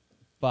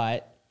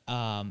 but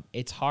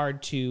it's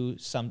hard to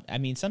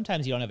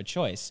sometimes you don't have a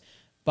choice.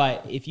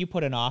 But if you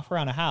put an offer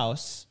on a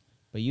house,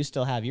 but you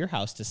still have your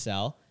house to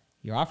sell,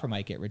 your offer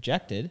might get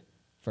rejected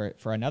for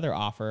another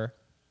offer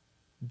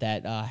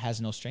that has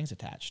no strings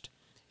attached.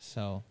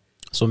 So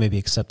maybe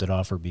accept an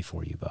offer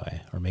before you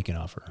buy or make an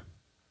offer.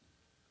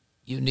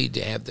 You need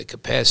to have the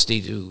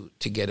capacity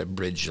to get a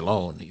bridge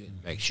loan.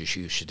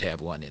 You should have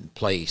one in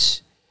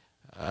place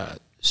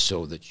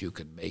so that you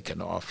can make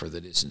an offer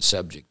that isn't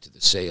subject to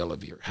the sale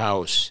of your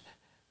house.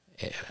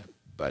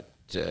 But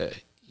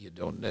you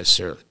don't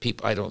necessarily.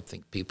 I don't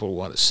think people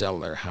want to sell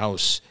their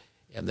house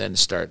and then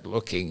start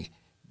looking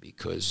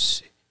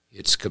because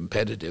it's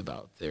competitive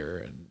out there,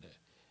 and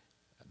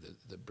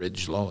the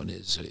bridge loan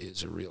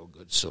is a real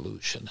good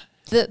solution.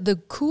 The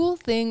cool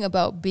thing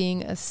about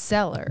being a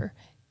seller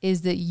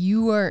is that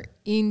you are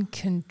in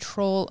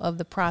control of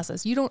the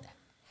process. You don't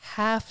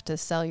have to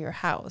sell your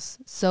house.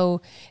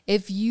 So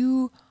if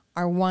you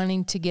are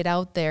wanting to get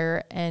out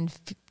there and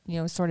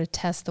sort of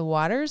test the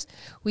waters,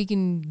 we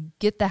can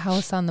get the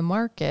house on the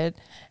market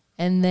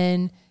and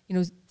then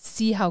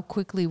see how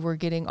quickly we're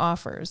getting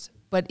offers.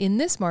 But in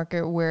this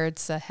market where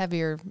it's a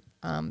heavier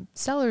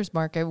seller's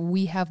market,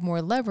 we have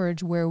more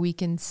leverage where we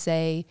can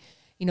say,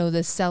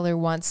 the seller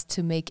wants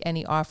to make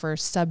any offer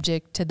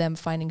subject to them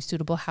finding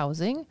suitable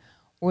housing,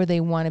 or they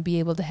want to be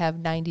able to have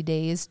 90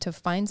 days to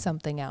find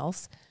something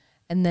else.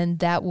 And then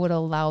that would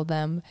allow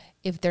them,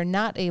 if they're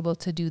not able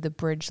to do the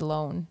bridge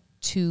loan,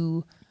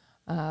 to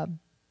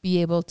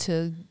be able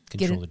to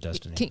Control their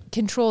destiny.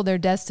 Control their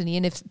destiny.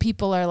 And if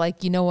people are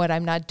like, you know what,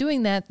 I'm not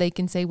doing that, they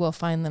can say, well,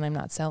 fine, then I'm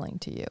not selling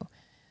to you.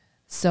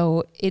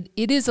 So it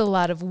is a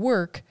lot of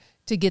work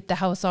to get the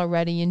house all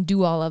ready and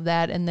do all of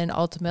that, and then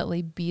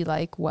ultimately be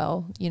like,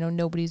 well,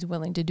 nobody's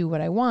willing to do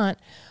what I want.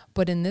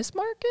 But in this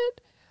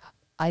market,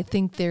 I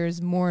think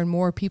there's more and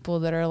more people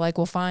that are like,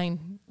 well,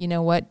 fine, you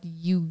know what,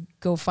 you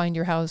go find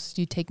your house,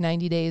 you take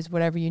 90 days,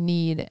 whatever you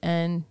need,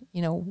 and,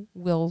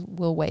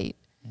 we'll wait.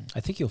 I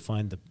think you'll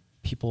find the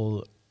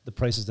people, the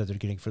prices that they're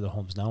getting for the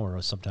homes now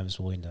are sometimes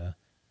willing to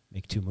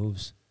make 2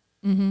 moves.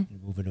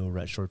 Mm-hmm. Move into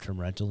a short-term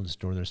rental and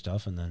store their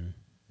stuff, and then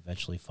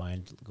eventually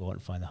go out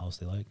and find the house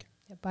they like.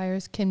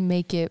 Buyers can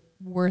make it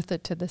worth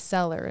it to the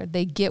seller.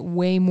 They get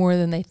way more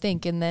than they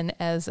think. And then,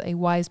 as a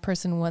wise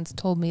person once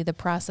told me, the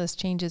process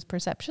changes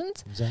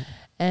perceptions. Exactly.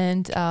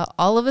 And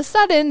all of a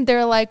sudden,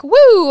 they're like,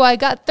 woo, I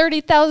got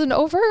 30,000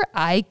 over.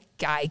 I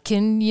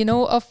can,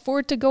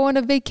 afford to go on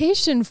a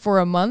vacation for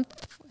a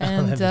month.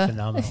 And That'd be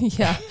phenomenal.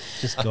 Yeah.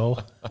 Just go.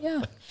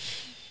 Yeah.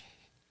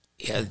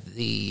 Yeah,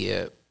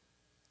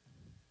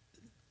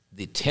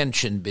 the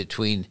tension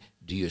between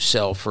do you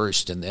sell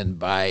first and then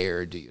buy,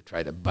 or do you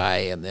try to buy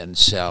and then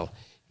sell,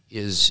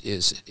 is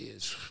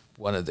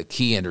one of the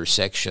key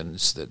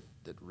intersections that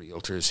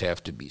realtors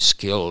have to be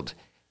skilled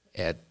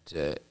at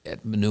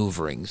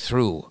maneuvering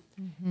through.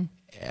 Mm-hmm.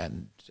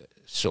 And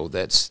so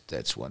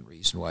that's one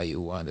reason why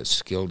you want a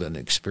skilled and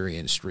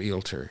experienced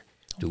realtor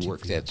to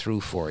work that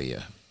through for you.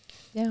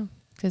 Yeah.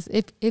 Because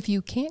if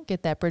you can't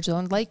get that bridge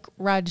loan, like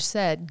Raj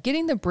said,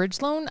 getting the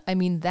bridge loan, I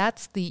mean,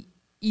 that's the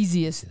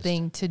easiest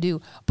thing to do.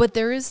 But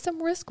there is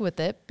some risk with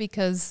it,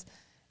 because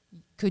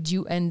could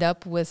you end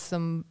up with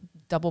some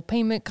double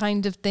payment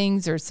kind of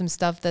things, or some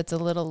stuff that's a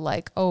little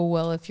like, oh,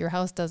 well, if your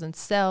house doesn't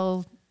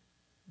sell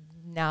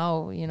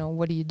now,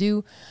 what do you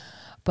do?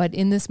 But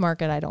in this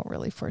market, I don't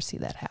really foresee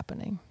that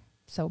happening.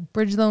 So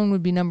bridge loan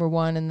would be number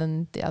one, and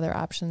then the other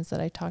options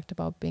that I talked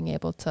about, being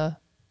able to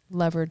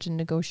leverage and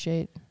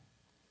negotiate.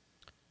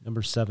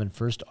 Number 7,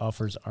 first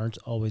offers aren't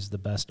always the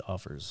best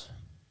offers.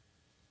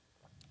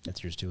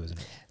 That's yours too, isn't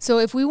it? So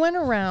if we went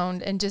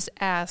around and just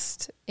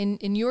asked,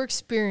 in your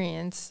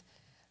experience,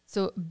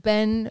 so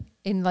Ben,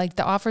 in like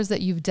the offers that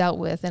you've dealt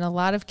with, in a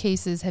lot of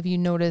cases, have you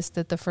noticed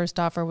that the first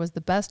offer was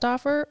the best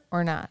offer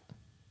or not?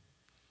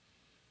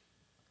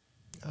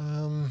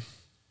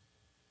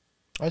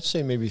 I'd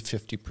say maybe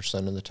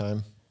 50% of the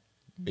time,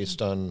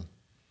 based on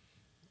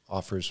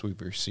offers we've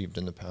received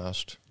in the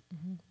past.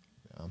 Mm-hmm.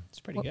 Yeah. It's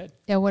pretty good.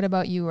 Yeah. What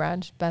about you,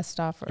 Raj? Best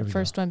offer,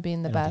 first one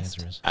being the I know best.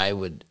 answer is.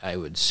 I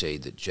would say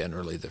that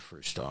generally the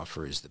first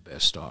offer is the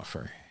best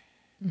offer.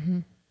 Mm-hmm.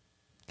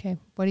 Okay.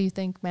 What do you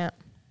think, Matt?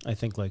 I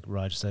think, like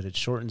Raj said, it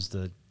shortens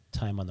the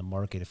time on the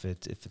market. If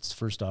it's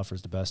first offer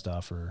is the best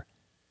offer,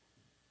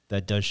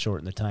 that does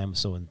shorten the time.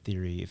 So in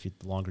theory, if the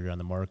longer you're on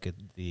the market,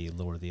 the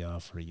lower the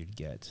offer you'd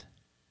get.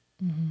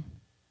 Mm-hmm.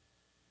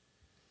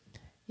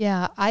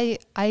 Yeah, I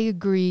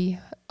agree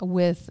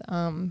with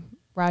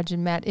Raj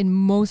and Matt. In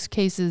most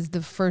cases,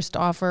 the first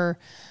offer,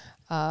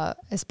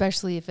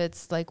 especially if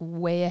it's like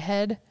way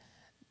ahead,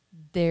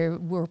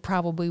 we're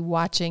probably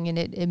watching, and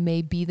it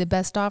may be the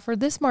best offer.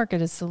 This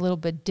market is a little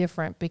bit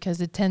different,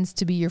 because it tends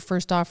to be your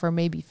first offer,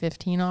 maybe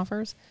 15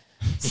 offers.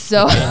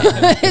 So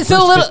it's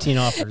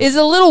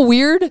a little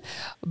weird,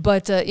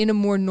 but in a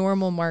more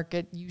normal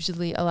market,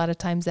 usually a lot of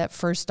times that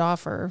first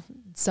offer,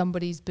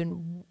 somebody's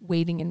been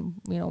waiting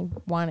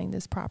and wanting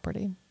this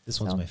property.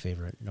 This one's my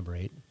favorite, number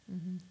 8.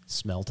 Mm-hmm.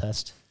 Smell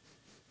test.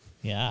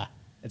 Yeah.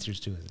 That's yours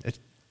too, isn't it?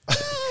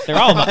 They're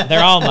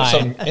all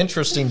mine. Some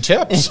interesting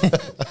tips.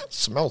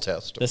 Smell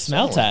test. The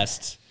smell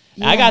test.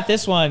 Yeah. I got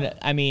this one.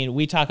 I mean,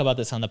 we talk about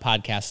this on the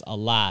podcast a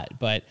lot,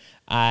 but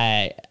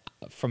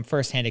from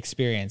firsthand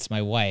experience,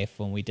 my wife,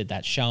 when we did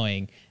that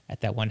showing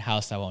at that one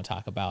house I won't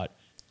talk about,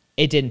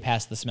 it didn't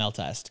pass the smell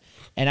test.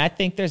 And I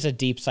think there's a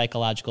deep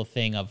psychological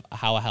thing of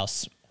how a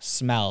house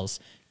smells,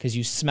 because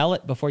you smell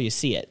it before you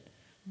see it.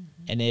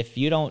 Mm-hmm. And if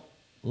you don't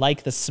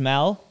like the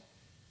smell,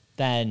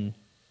 then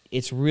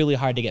it's really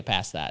hard to get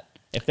past that.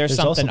 If there's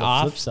something also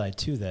off. the flip side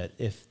too, that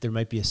if there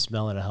might be a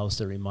smell in a house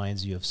that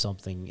reminds you of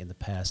something in the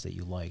past that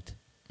you liked.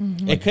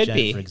 Mm-hmm. It could Jen,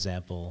 be. for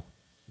example.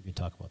 You can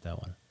talk about that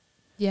one.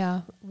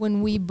 Yeah.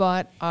 When we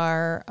bought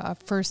our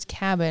first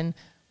cabin,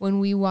 when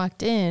we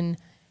walked in,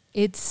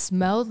 it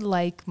smelled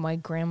like my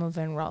grandma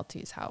Van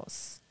Ralty's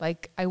house.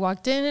 Like, I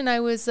walked in and I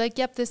was like,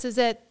 yep, this is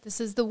it. This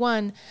is the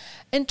one.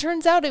 And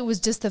turns out it was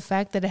just the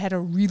fact that it had a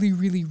really,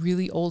 really,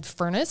 really old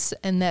furnace.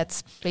 And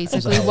that's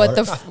basically what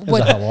the... It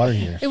was a hot water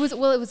heater. It was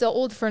an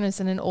old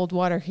furnace and an old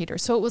water heater.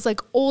 So it was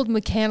like old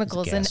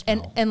mechanicals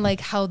and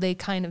like how they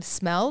kind of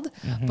smelled.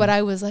 Mm-hmm. But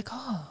I was like,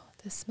 oh,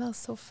 this smells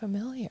so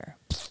familiar.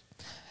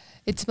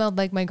 It smelled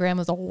like my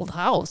grandma's old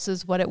house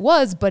is what it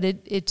was. But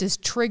it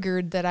just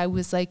triggered that I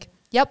was like,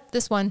 yep,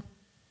 this one.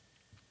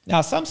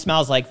 Now, some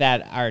smells like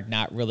that are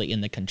not really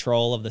in the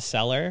control of the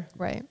seller.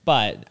 Right.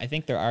 But I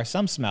think there are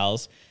some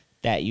smells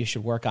that you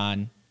should work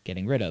on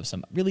getting rid of.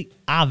 Some really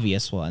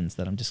obvious ones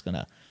that I'm just going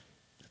to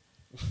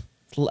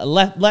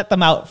let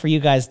them out for you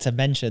guys to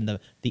mention,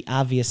 the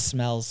obvious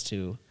smells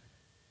to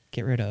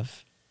get rid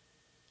of?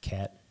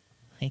 Cat.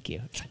 Thank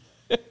you.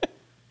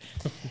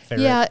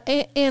 Ferret. Yeah,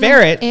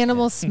 Ferret.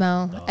 animal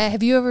smell.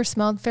 Have you ever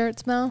smelled ferret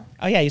smell?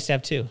 Oh yeah, I used to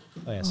have 2.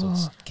 Oh yeah, so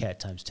it's cat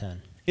times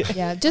 10.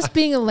 Yeah, just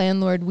being a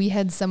landlord, we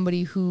had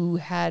somebody who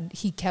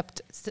he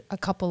kept a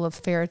couple of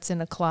ferrets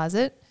in a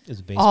closet,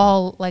 It's a basement.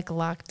 all like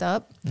locked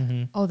up.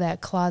 Oh,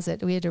 that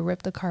closet! We had to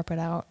rip the carpet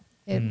out.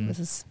 It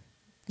was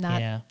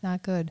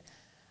not good.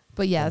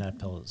 But yeah, Not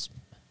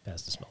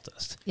past the smell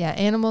test. yeah,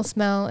 animal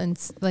smell and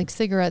like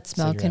cigarette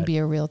smell can Cigarette. be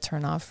a real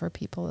turnoff for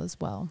people as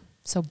well.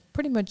 So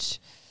pretty much,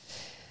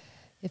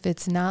 if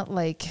it's not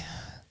like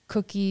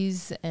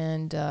cookies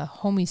and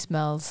homey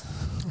smells,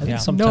 I Yeah.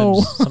 think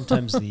No.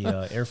 sometimes the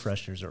air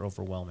fresheners are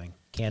overwhelming.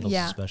 Candles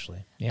Yeah.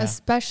 especially. Yeah.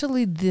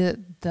 especially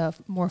the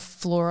more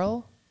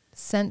floral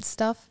scent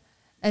stuff.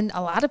 And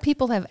a lot of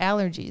people have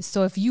allergies.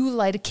 So if you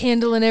light a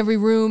candle in every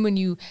room and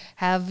you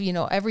have,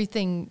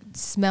 everything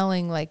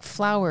smelling like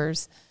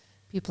flowers,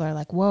 people are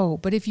like, whoa.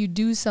 But if you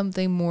do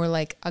something more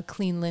like a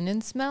clean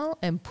linen smell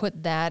and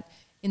put that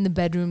in the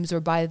bedrooms or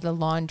by the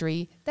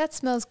laundry, that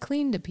smells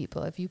clean to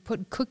people. If you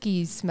put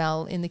cookie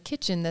smell in the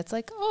kitchen, that's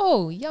like,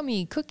 oh,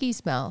 yummy cookie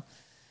smell.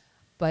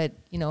 But,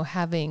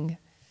 having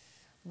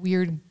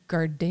weird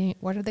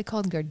what are they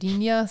called?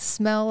 Gardenia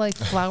smell, like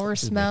flower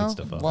Just smell.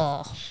 making stuff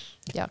up. Ugh.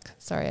 Yuck.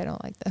 Sorry, I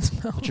don't like that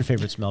smell. What's your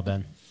favorite smell,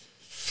 Ben?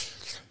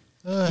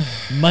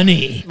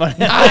 Money.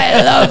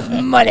 I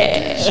love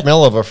money.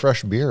 Smell of a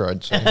fresh beer,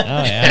 I'd say. Oh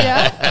yeah.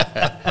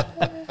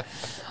 Yeah.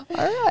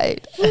 All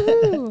right.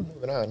 Woohoo.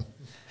 Moving on.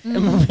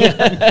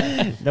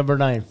 Number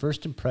 9.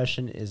 First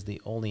impression is the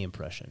only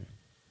impression,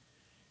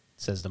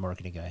 says the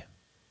marketing guy.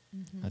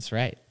 That's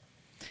right.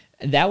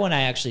 That one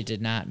I actually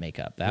did not make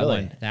up.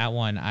 Really? That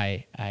one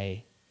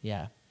I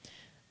yeah.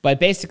 But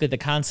basically the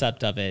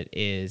concept of it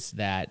is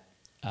that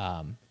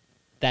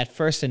that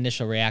first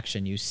initial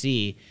reaction you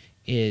see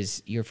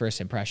is your first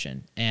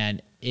impression,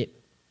 and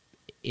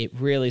it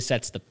really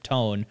sets the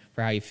tone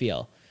for how you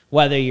feel.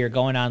 Whether you're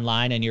going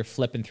online and you're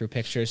flipping through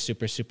pictures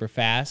super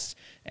fast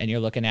and you're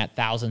looking at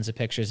thousands of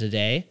pictures a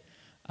day,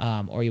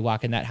 or you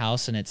walk in that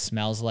house and it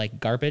smells like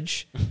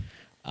garbage,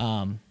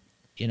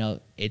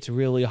 it's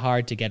really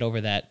hard to get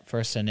over that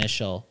first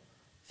initial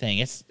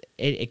thing.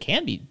 It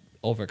can be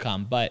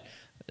overcome, but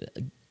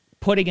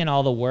putting in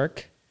all the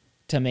work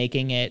to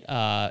making it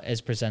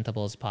as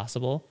presentable as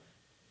possible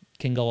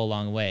can go a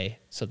long way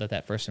so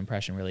that first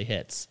impression really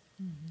hits.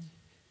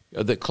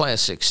 The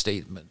classic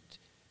statement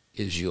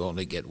is you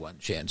only get one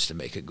chance to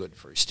make a good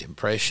first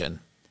impression,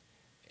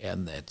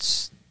 and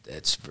that's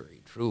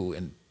very true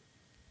in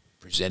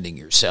presenting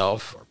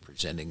yourself or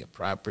presenting a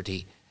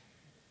property.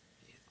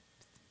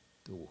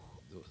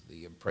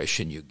 The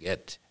impression you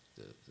get,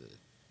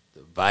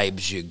 the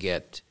vibes you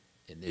get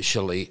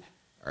initially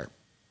are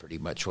pretty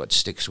much what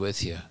sticks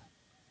with you.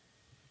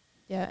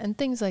 Yeah, and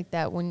things like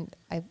that,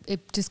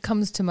 it just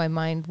comes to my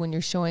mind when you're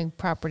showing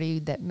property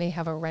that may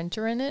have a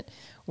renter in it,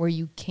 where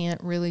you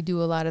can't really do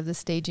a lot of the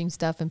staging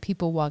stuff, and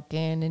people walk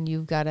in and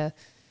you've got a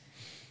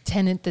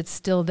tenant that's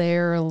still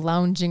there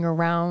lounging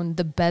around,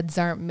 the beds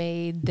aren't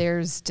made,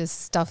 there's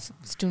just stuff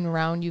strewn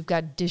around, you've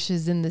got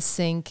dishes in the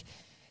sink.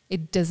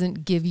 It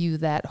doesn't give you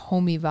that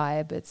homey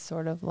vibe. It's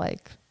sort of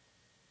like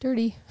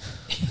dirty,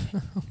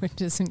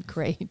 which isn't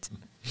great.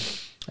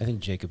 I think,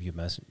 Jacob, you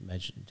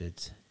mentioned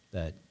it,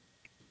 that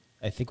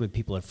I think when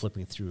people are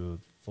flipping through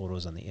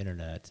photos on the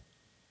internet,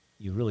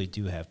 you really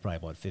do have probably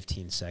about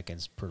 15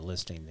 seconds per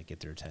listing to get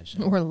their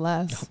attention. Or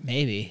less.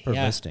 Maybe. Per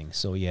Yeah. listing.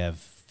 So you have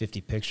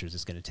 50 pictures.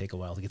 It's going to take a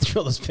while to get through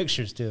all those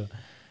pictures, too.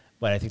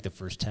 But I think the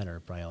first 10 are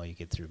probably all you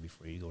get through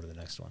before you go to the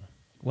next one.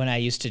 When I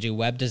used to do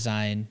web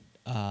design,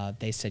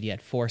 they said you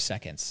had 4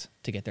 seconds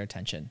to get their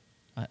attention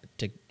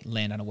to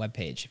land on a web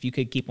page. If you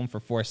could keep them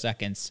for 4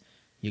 seconds,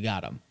 you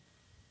got them.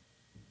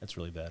 That's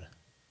really bad.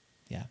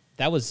 Yeah,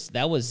 that was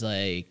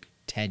like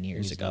 10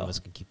 years Means none ago. of us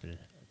can keep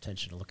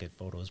attention to look at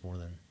photos more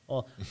than...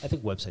 Well, I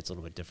think website's a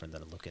little bit different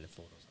than looking at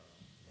photos.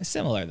 It's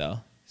similar though.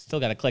 Still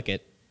got to click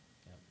it.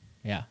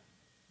 Yeah.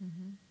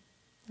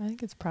 I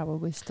think it's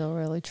probably still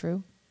really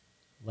true.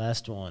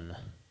 Last one.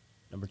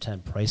 Number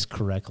 10, price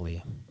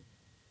correctly.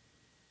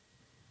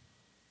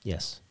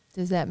 Yes.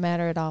 Does that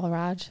matter at all,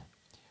 Raj?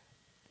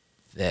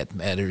 That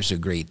matters a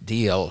great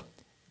deal.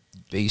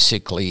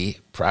 Basically,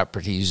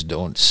 properties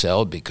don't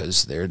sell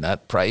because they're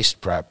not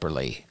priced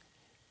properly.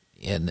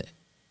 In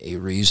a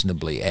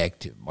reasonably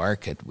active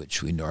market,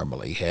 which we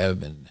normally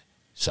have in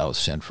south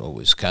central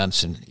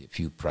Wisconsin, if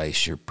you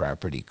price your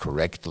property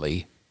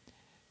correctly,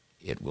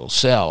 it will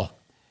sell.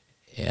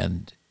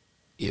 And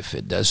if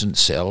it doesn't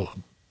sell,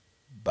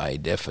 by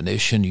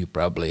definition, you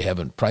probably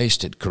haven't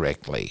priced it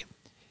correctly.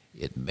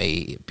 It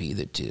may be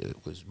that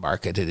it was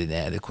marketed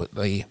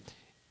inadequately,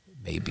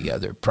 maybe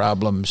other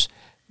problems,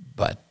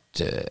 but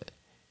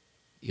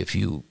if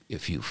you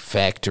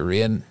factor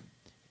in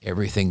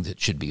everything that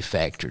should be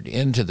factored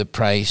into the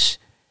price,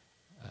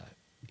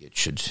 it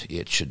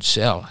should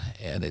sell.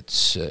 And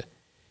it's a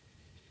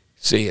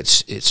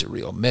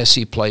real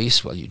messy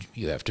place. Well,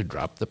 you have to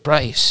drop the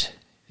price.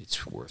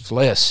 It's worth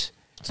less.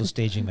 So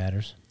staging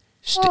matters.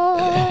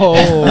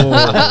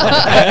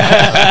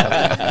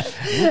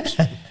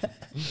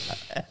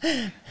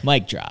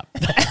 Mic drop.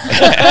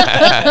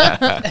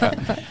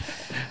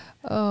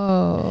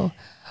 Oh,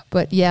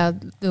 but yeah,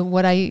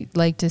 what I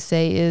like to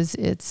say is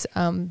it's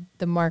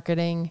the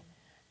marketing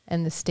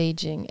and the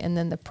staging and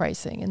then the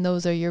pricing. And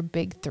those are your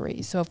big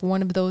three. So if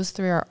one of those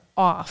three are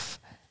off,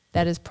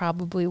 that is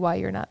probably why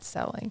you're not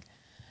selling.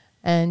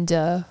 And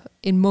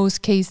in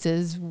most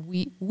cases,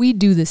 we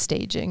do the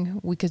staging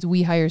because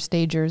we hire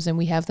stagers and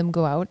we have them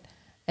go out.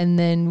 And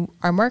then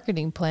our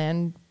marketing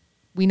plan,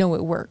 we know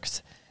it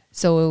works.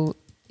 So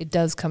it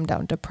does come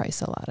down to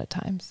price a lot of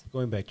times.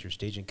 Going back to your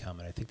staging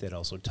comment, I think that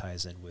also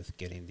ties in with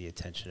getting the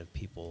attention of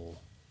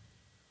people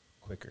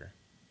quicker.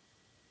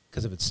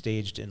 Because if it's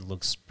staged and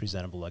looks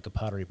presentable like a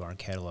Pottery Barn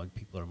catalog,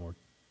 people are more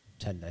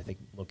tend to, I think,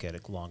 look at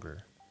it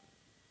longer.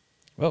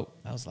 Whoa,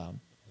 that was loud.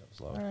 That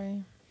was loud. All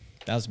right.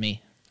 That was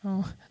me.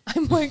 Oh,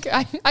 I'm like,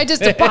 I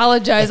just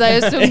apologize. I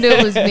assumed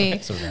it was me.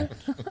 So that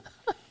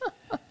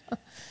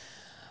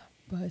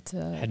But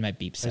I had my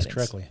beep says settings.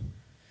 correctly.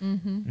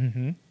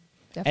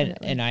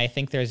 definitely. And I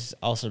think there's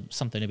also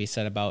something to be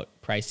said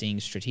about pricing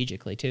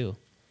strategically too.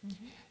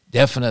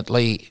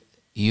 Definitely,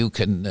 you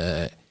can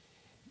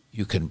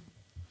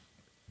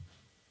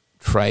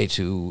try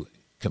to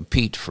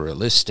compete for a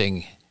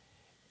listing,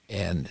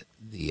 and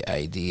the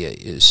idea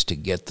is to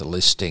get the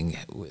listing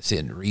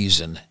within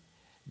reason,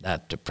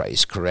 not to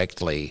price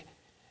correctly,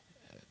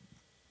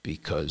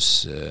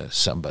 because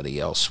somebody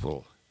else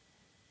will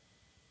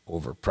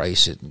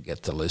overprice it and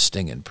get the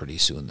listing, and pretty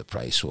soon the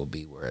price will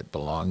be where it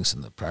belongs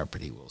and the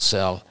property will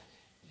sell,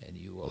 and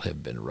you will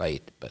have been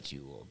right, but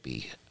you will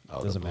be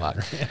out Doesn't of luck.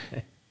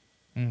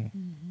 matter.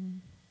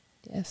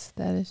 Yes,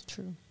 that is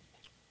true.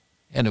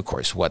 And of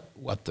course, what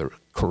the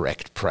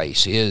correct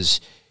price is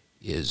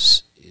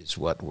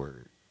what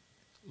we're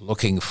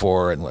looking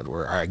for and what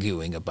we're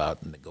arguing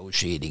about and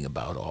negotiating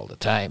about all the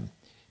time,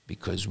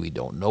 because we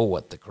don't know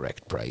what the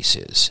correct price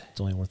is. It's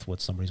only worth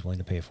what somebody's willing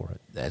to pay for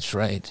it. That's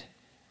right.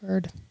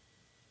 Word.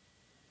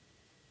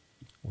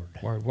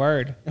 Word.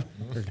 Word.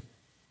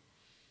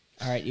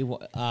 All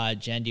right,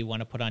 Jen, do you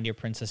want to put on your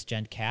Princess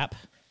Jen cap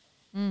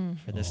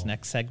for this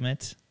next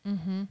segment?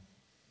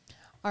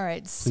 All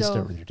right. Please So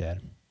start with your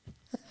dad.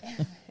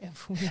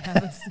 if we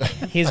have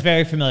He's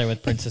very familiar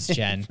with Princess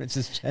Jen.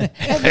 Princess Jen.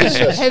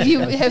 have you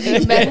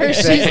met her?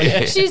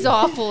 She's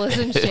awful,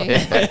 isn't she?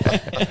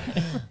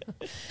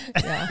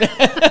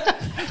 Yeah.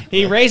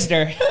 He raised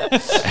her.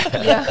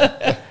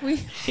 Yeah.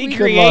 He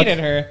created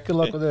her. Good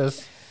luck with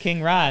this.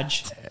 King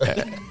Raj.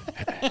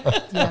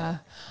 Yeah.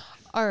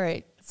 All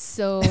right.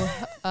 So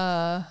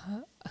A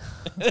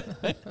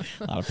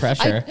lot of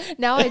pressure.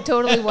 now I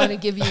totally want to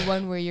give you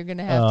one where you're going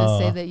to have to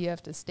say that you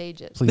have to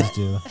stage it. Please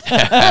do.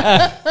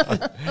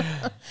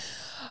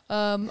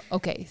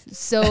 Okay,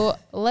 so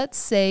let's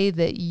say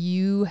that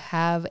you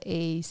have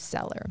a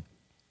seller,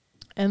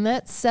 and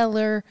that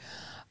seller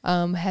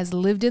has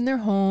lived in their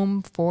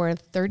home for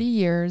 30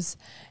 years,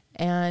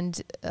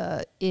 and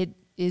it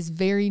is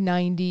very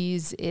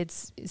 90s.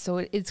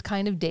 It's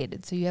kind of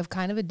dated. So you have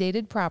kind of a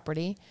dated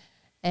property,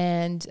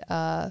 and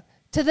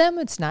to them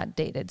it's not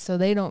dated, so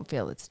they don't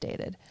feel it's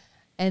dated.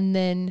 And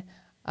then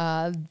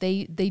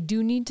they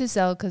do need to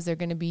sell because they're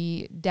going to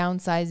be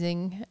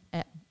downsizing.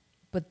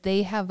 But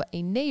they have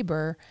a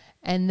neighbor,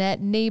 and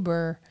that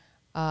neighbor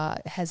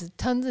has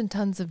tons and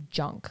tons of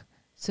junk.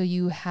 So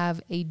you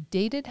have a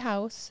dated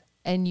house,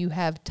 and you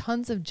have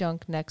tons of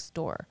junk next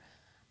door.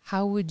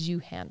 How would you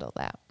handle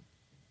that?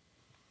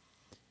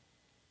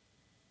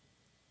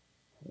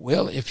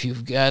 Well, if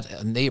you've got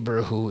a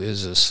neighbor who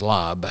is a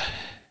slob,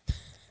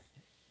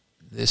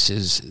 this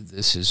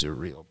is a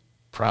real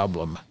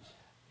problem.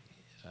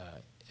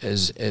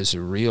 As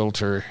a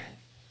realtor,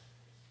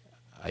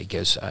 I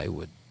guess I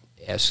would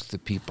ask the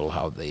people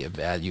how they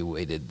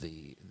evaluated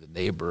the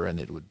neighbor, and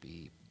it would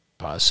be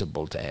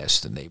possible to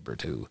ask the neighbor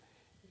to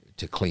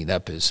clean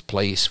up his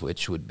place,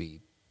 which would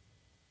be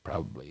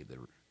probably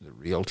the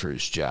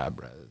realtor's job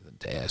rather than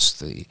to ask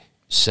the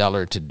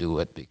seller to do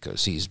it,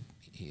 because he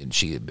and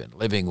she had been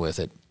living with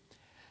it.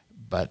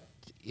 But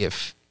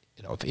if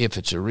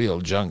it's a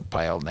real junk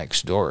pile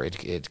next door,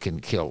 it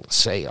can kill the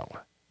sale.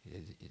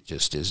 It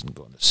just isn't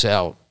going to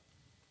sell.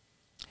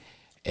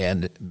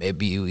 And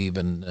maybe you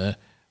even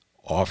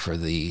offer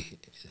the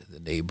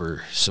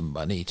neighbor some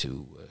money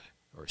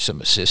or some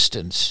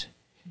assistance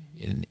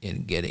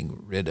in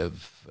getting rid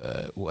of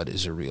what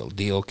is a real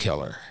deal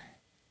killer.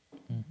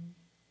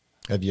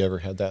 Have you ever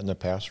had that in the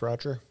past,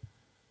 Roger?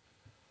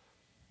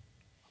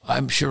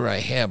 I'm sure I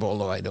have,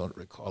 although I don't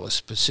recall a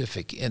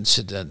specific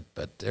incident,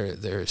 but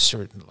there are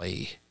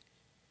certainly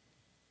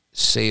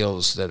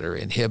sales that are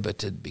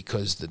inhibited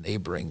because the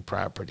neighboring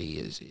property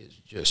is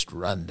just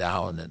run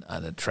down and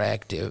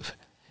unattractive,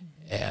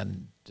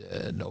 and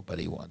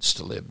nobody wants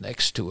to live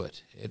next to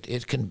it.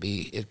 It can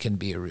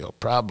be a real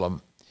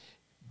problem,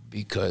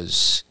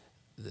 because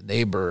the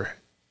neighbor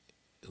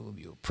whom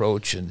you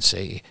approach and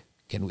say,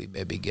 "Can we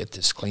maybe get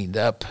this cleaned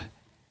up?"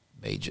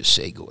 may just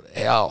say, "Go to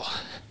hell."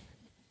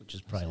 Which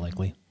is probably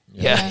likely.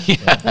 Yeah.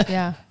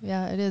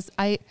 Yeah, it is.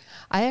 I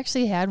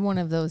actually had one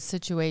of those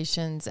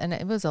situations, and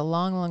it was a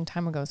long, long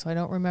time ago, so I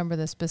don't remember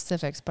the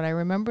specifics, but I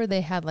remember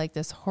they had like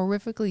this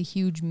horrifically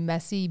huge,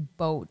 messy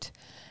boat,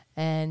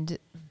 and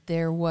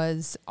there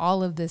was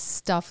all of this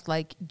stuff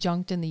like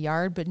junked in the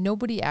yard, but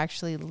nobody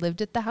actually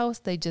lived at the house.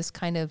 They just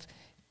kind of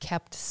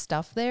kept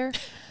stuff there.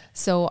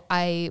 So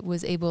I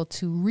was able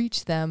to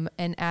reach them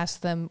and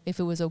ask them if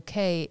it was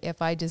okay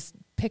if I just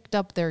picked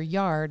up their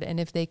yard and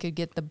if they could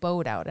get the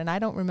boat out. And I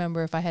don't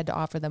remember if I had to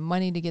offer them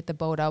money to get the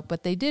boat out,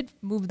 but they did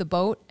move the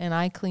boat and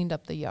I cleaned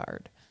up the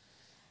yard.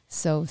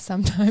 So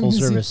sometimes Full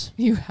service.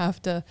 you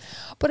have to,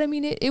 but I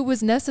mean, it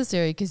was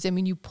necessary because, I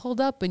mean, you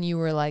pulled up and you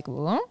were like,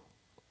 well,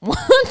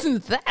 what's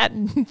that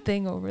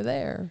thing over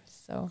there?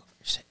 So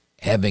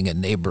Having a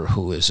neighbor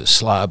who is a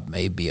slob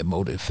may be a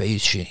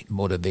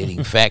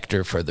motivating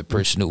factor for the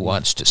person who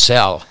wants to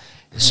sell.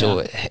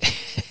 So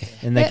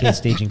In that case,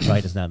 staging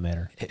probably does not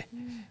matter.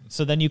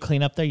 So then you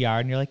clean up their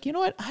yard and you're like, you know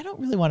what? I don't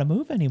really want to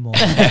move anymore.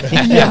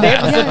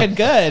 It's looking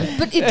good.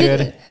 But it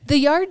didn't, the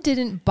yard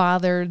didn't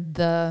bother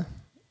the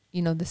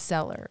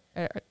seller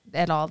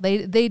at all.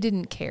 They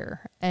didn't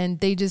care, and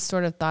they just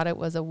sort of thought it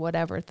was a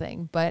whatever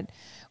thing. But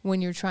when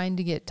you're trying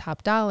to get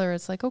top dollar,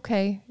 it's like,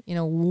 okay,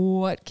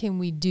 what can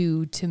we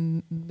do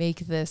to make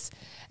this?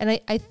 And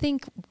I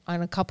think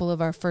on a couple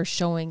of our first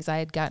showings, I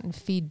had gotten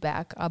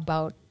feedback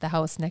about the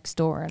house next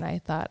door, and I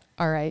thought,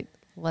 all right,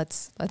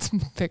 let's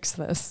fix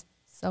this.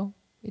 So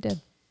we did.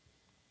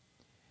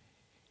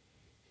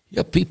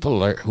 yeah,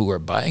 people who are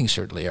buying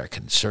certainly are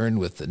concerned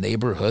with the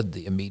neighborhood,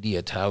 the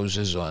immediate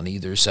houses on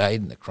either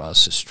side and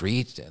across the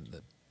street and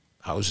the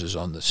houses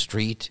on the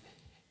street.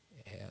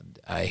 And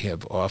I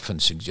have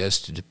often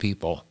suggested to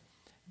people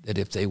that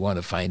if they want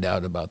to find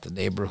out about the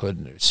neighborhood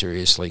and are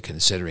seriously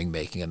considering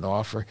making an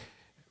offer,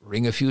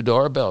 ring a few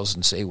doorbells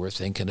and say, we're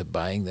thinking of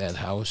buying that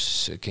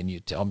house. Can you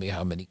tell me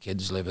how many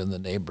kids live in the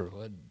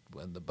neighborhood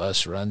when the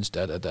bus runs,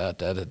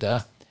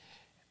 da-da-da-da-da-da.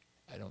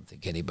 I don't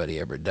think anybody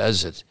ever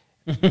does it,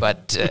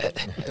 but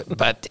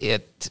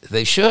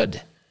they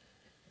should,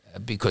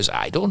 because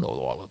I don't know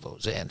all of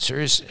those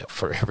answers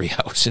for every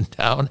house in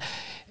town,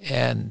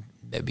 and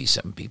maybe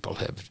some people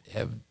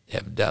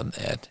have done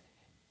that,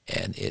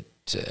 and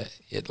it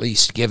at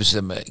least gives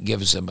them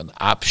an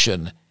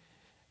option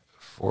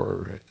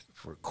for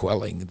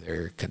quelling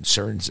their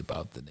concerns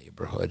about the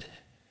neighborhood.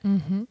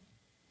 Mm-hmm.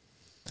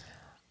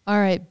 All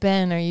right,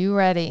 Ben, are you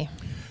ready?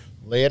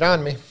 Lay it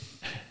on me.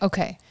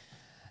 Okay.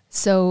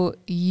 So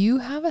you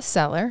have a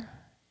seller,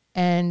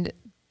 and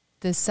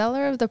the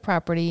seller of the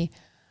property,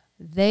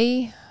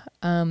 they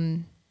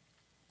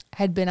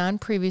had been on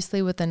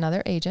previously with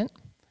another agent,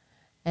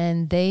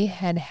 and they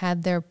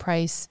had their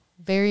price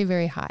very,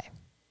 very high,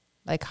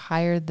 like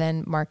higher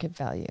than market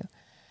value.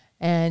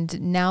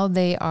 And now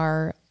they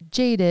are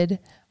jaded,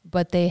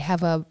 but they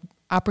have a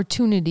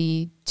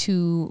opportunity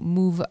to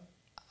move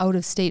out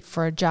of state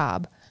for a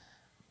job.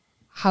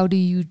 How do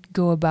you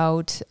go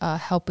about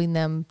helping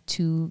them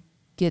to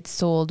get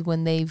sold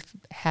when they've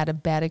had a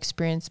bad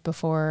experience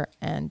before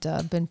and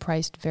been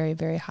priced very,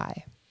 very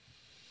high?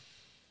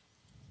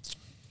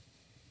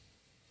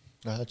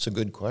 That's a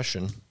good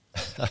question.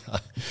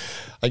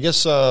 I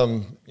guess,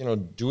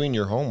 doing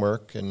your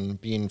homework and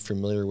being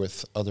familiar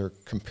with other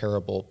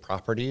comparable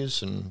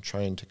properties and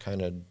trying to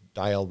kind of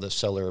dial the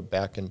seller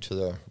back into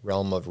the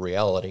realm of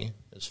reality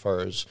as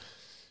far as,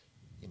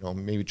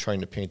 maybe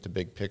trying to paint the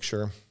big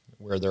picture,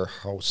 where their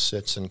house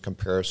sits in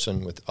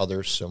comparison with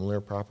other similar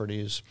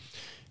properties,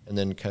 and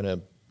then kind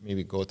of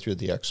maybe go through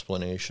the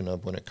explanation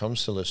of when it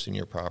comes to listing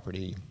your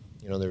property,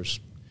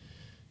 there's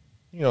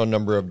a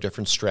number of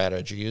different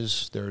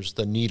strategies. There's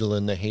the needle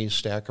in the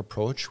haystack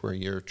approach, where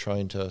you're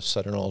trying to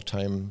set an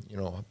all-time,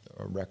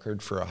 a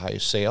record for a high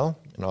sale.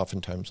 And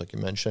oftentimes, like you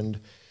mentioned,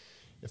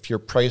 if you're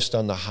priced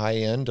on the high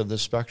end of the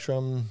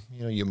spectrum,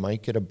 you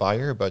might get a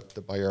buyer, but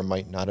the buyer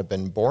might not have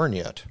been born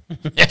yet.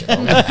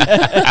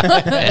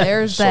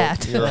 There's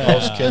that. Your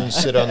house can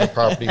sit on the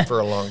property for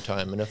a long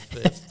time. And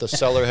if the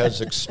seller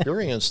has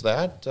experienced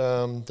that,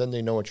 then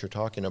they know what you're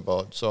talking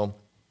about. So,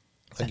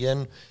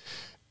 again,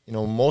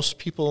 most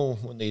people,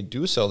 when they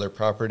do sell their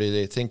property,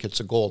 they think it's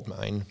a gold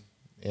mine.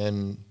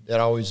 And that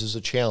always is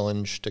a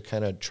challenge to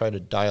kind of try to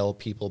dial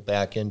people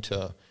back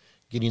into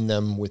getting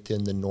them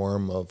within the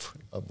norm of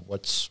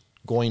what's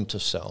going to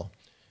sell.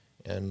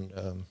 And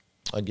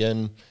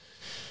again,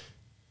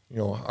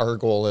 our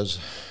goal as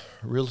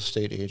real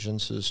estate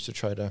agents is to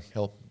try to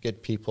help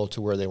get people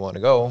to where they want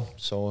to go.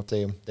 So if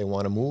they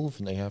want to move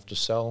and they have to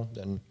sell,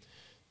 then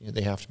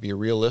they have to be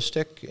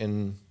realistic,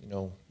 and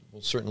we'll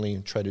certainly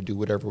try to do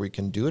whatever we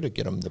can do to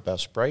get them the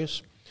best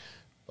price.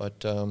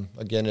 But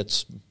again,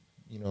 it's,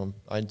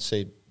 I'd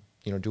say,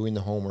 doing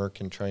the homework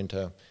and trying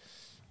to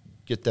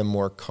get them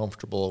more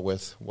comfortable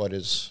with what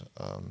is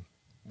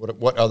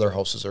what other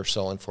houses are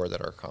selling for that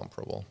are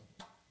comparable.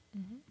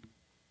 Mm-hmm.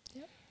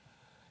 Yep.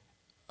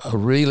 A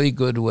really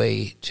good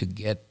way to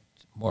get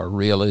more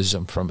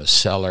realism from a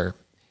seller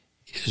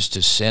is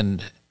to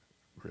send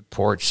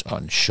reports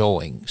on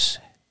showings.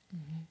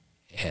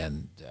 Mm-hmm.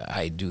 And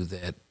I do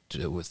that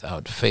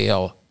without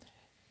fail.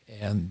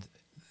 and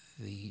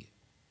the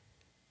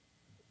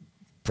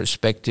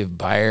prospective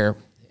buyer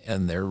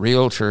and their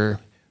realtor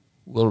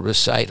will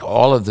recite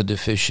all of the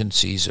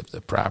deficiencies of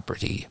the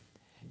property,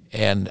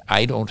 and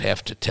I don't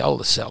have to tell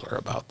the seller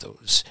about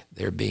those.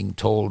 They're being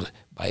told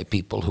by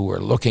people who are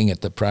looking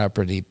at the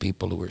property,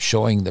 people who are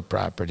showing the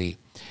property,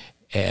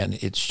 and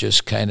it's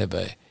just kind of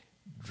a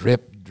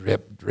drip,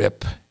 drip,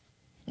 drip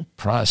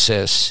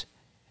process.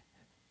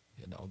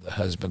 You know, the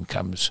husband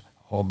comes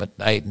home at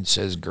night and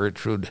says,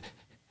 Gertrude,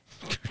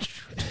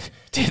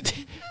 did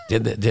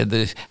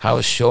the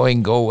house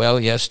showing go well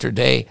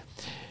yesterday?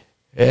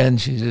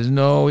 And she says,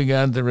 no, we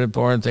got the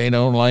report. They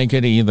don't like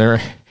it either.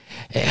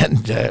 And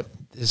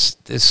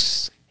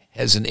this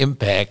has an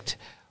impact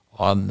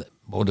on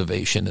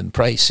motivation and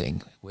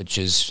pricing, which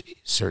is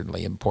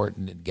certainly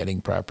important in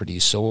getting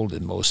properties sold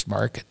in most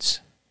markets.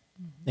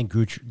 And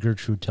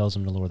Gertrude tells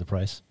him to lower the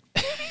price.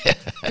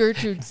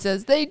 Gertrude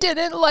says they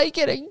didn't like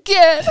it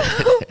again.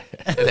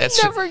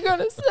 That's Never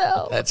gonna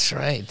sell. That's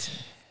right.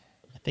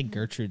 I think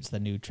Gertrude's the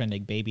new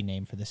trending baby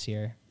name for this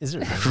year. Is it?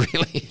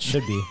 Really? It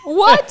should be.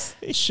 What?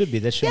 It should be.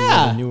 That should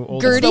Yeah. be the new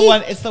old. Gertie?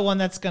 It's the one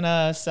that's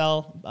gonna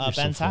sell You're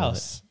so Ben's full of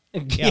house.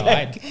 Because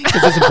Yeah,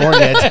 it wasn't born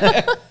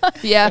yet.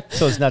 Yeah,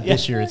 So it's not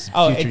this year. It's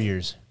Oh, future it's-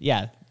 years.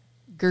 yeah.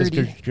 Because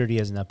Gertie. Gertie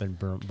has not been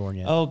born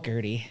yet. Oh,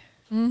 Gertie.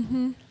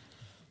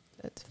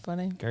 That's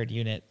funny. Gerd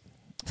unit.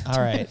 All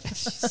right.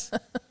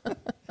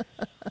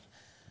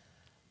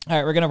 All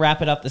right, we're going to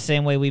wrap it up the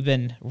same way we've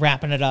been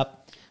wrapping it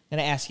up. I'm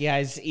going to ask you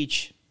guys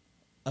each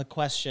a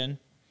question.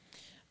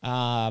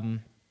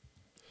 In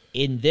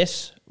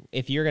this,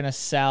 if you're going to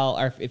sell,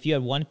 or if you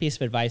had one piece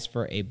of advice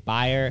for a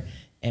buyer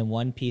and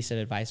one piece of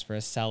advice for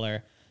a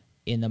seller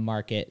in the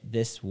market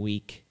this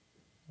week,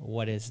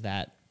 what is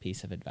that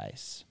piece of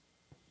advice?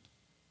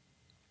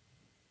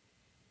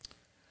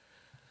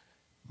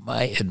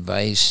 My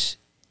advice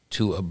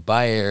to a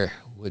buyer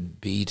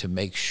would be to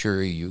make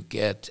sure you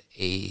get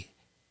a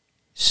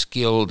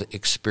skilled,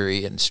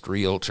 experienced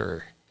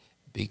realtor,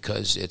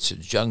 because it's a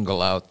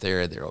jungle out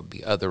there. There will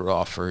be other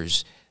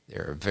offers.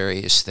 There are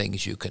various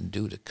things you can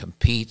do to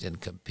compete and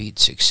compete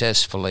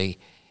successfully,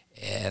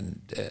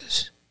 and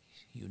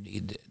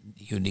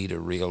you need a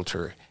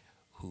realtor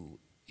who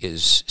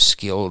is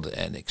skilled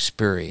and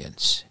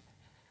experienced.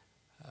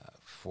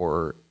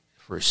 For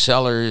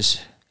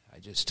sellers, I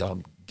just tell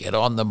them, get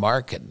on the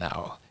market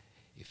now.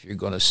 If you're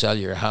going to sell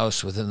your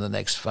house within the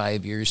next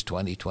 5 years,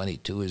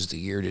 2022 is the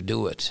year to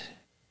do it.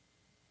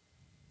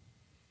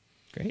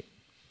 Great.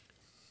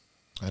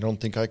 I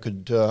don't think I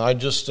could. I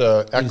just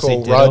echo say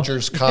ditto?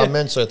 Roger's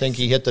comments. I think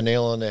he hit the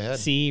nail on the head.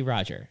 See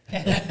Roger.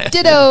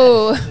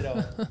 Ditto.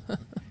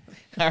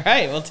 All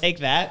right, we'll take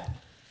that.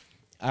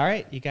 All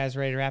right, you guys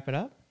ready to wrap it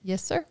up?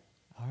 Yes, sir.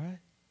 All right.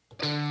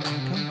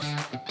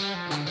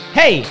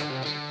 Hey!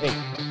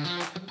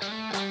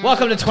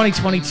 Welcome to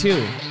 2022.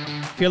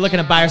 If you're looking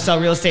to buy or sell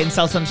real estate in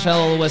South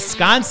Central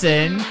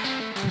Wisconsin,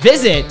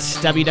 visit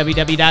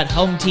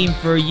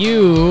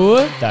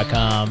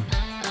www.hometeamforyou.com.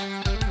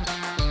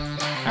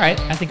 All right,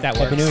 I think that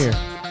works. Happy New Year.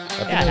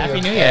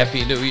 Happy New Year.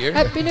 Happy New Year.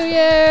 Happy New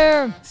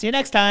Year. See you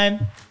next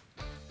time.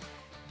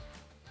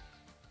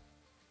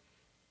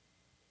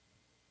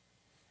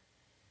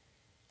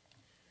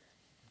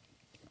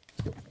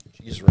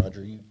 Jeez,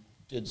 Roger, you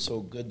did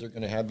so good. They're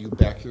going to have you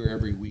back here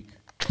every week.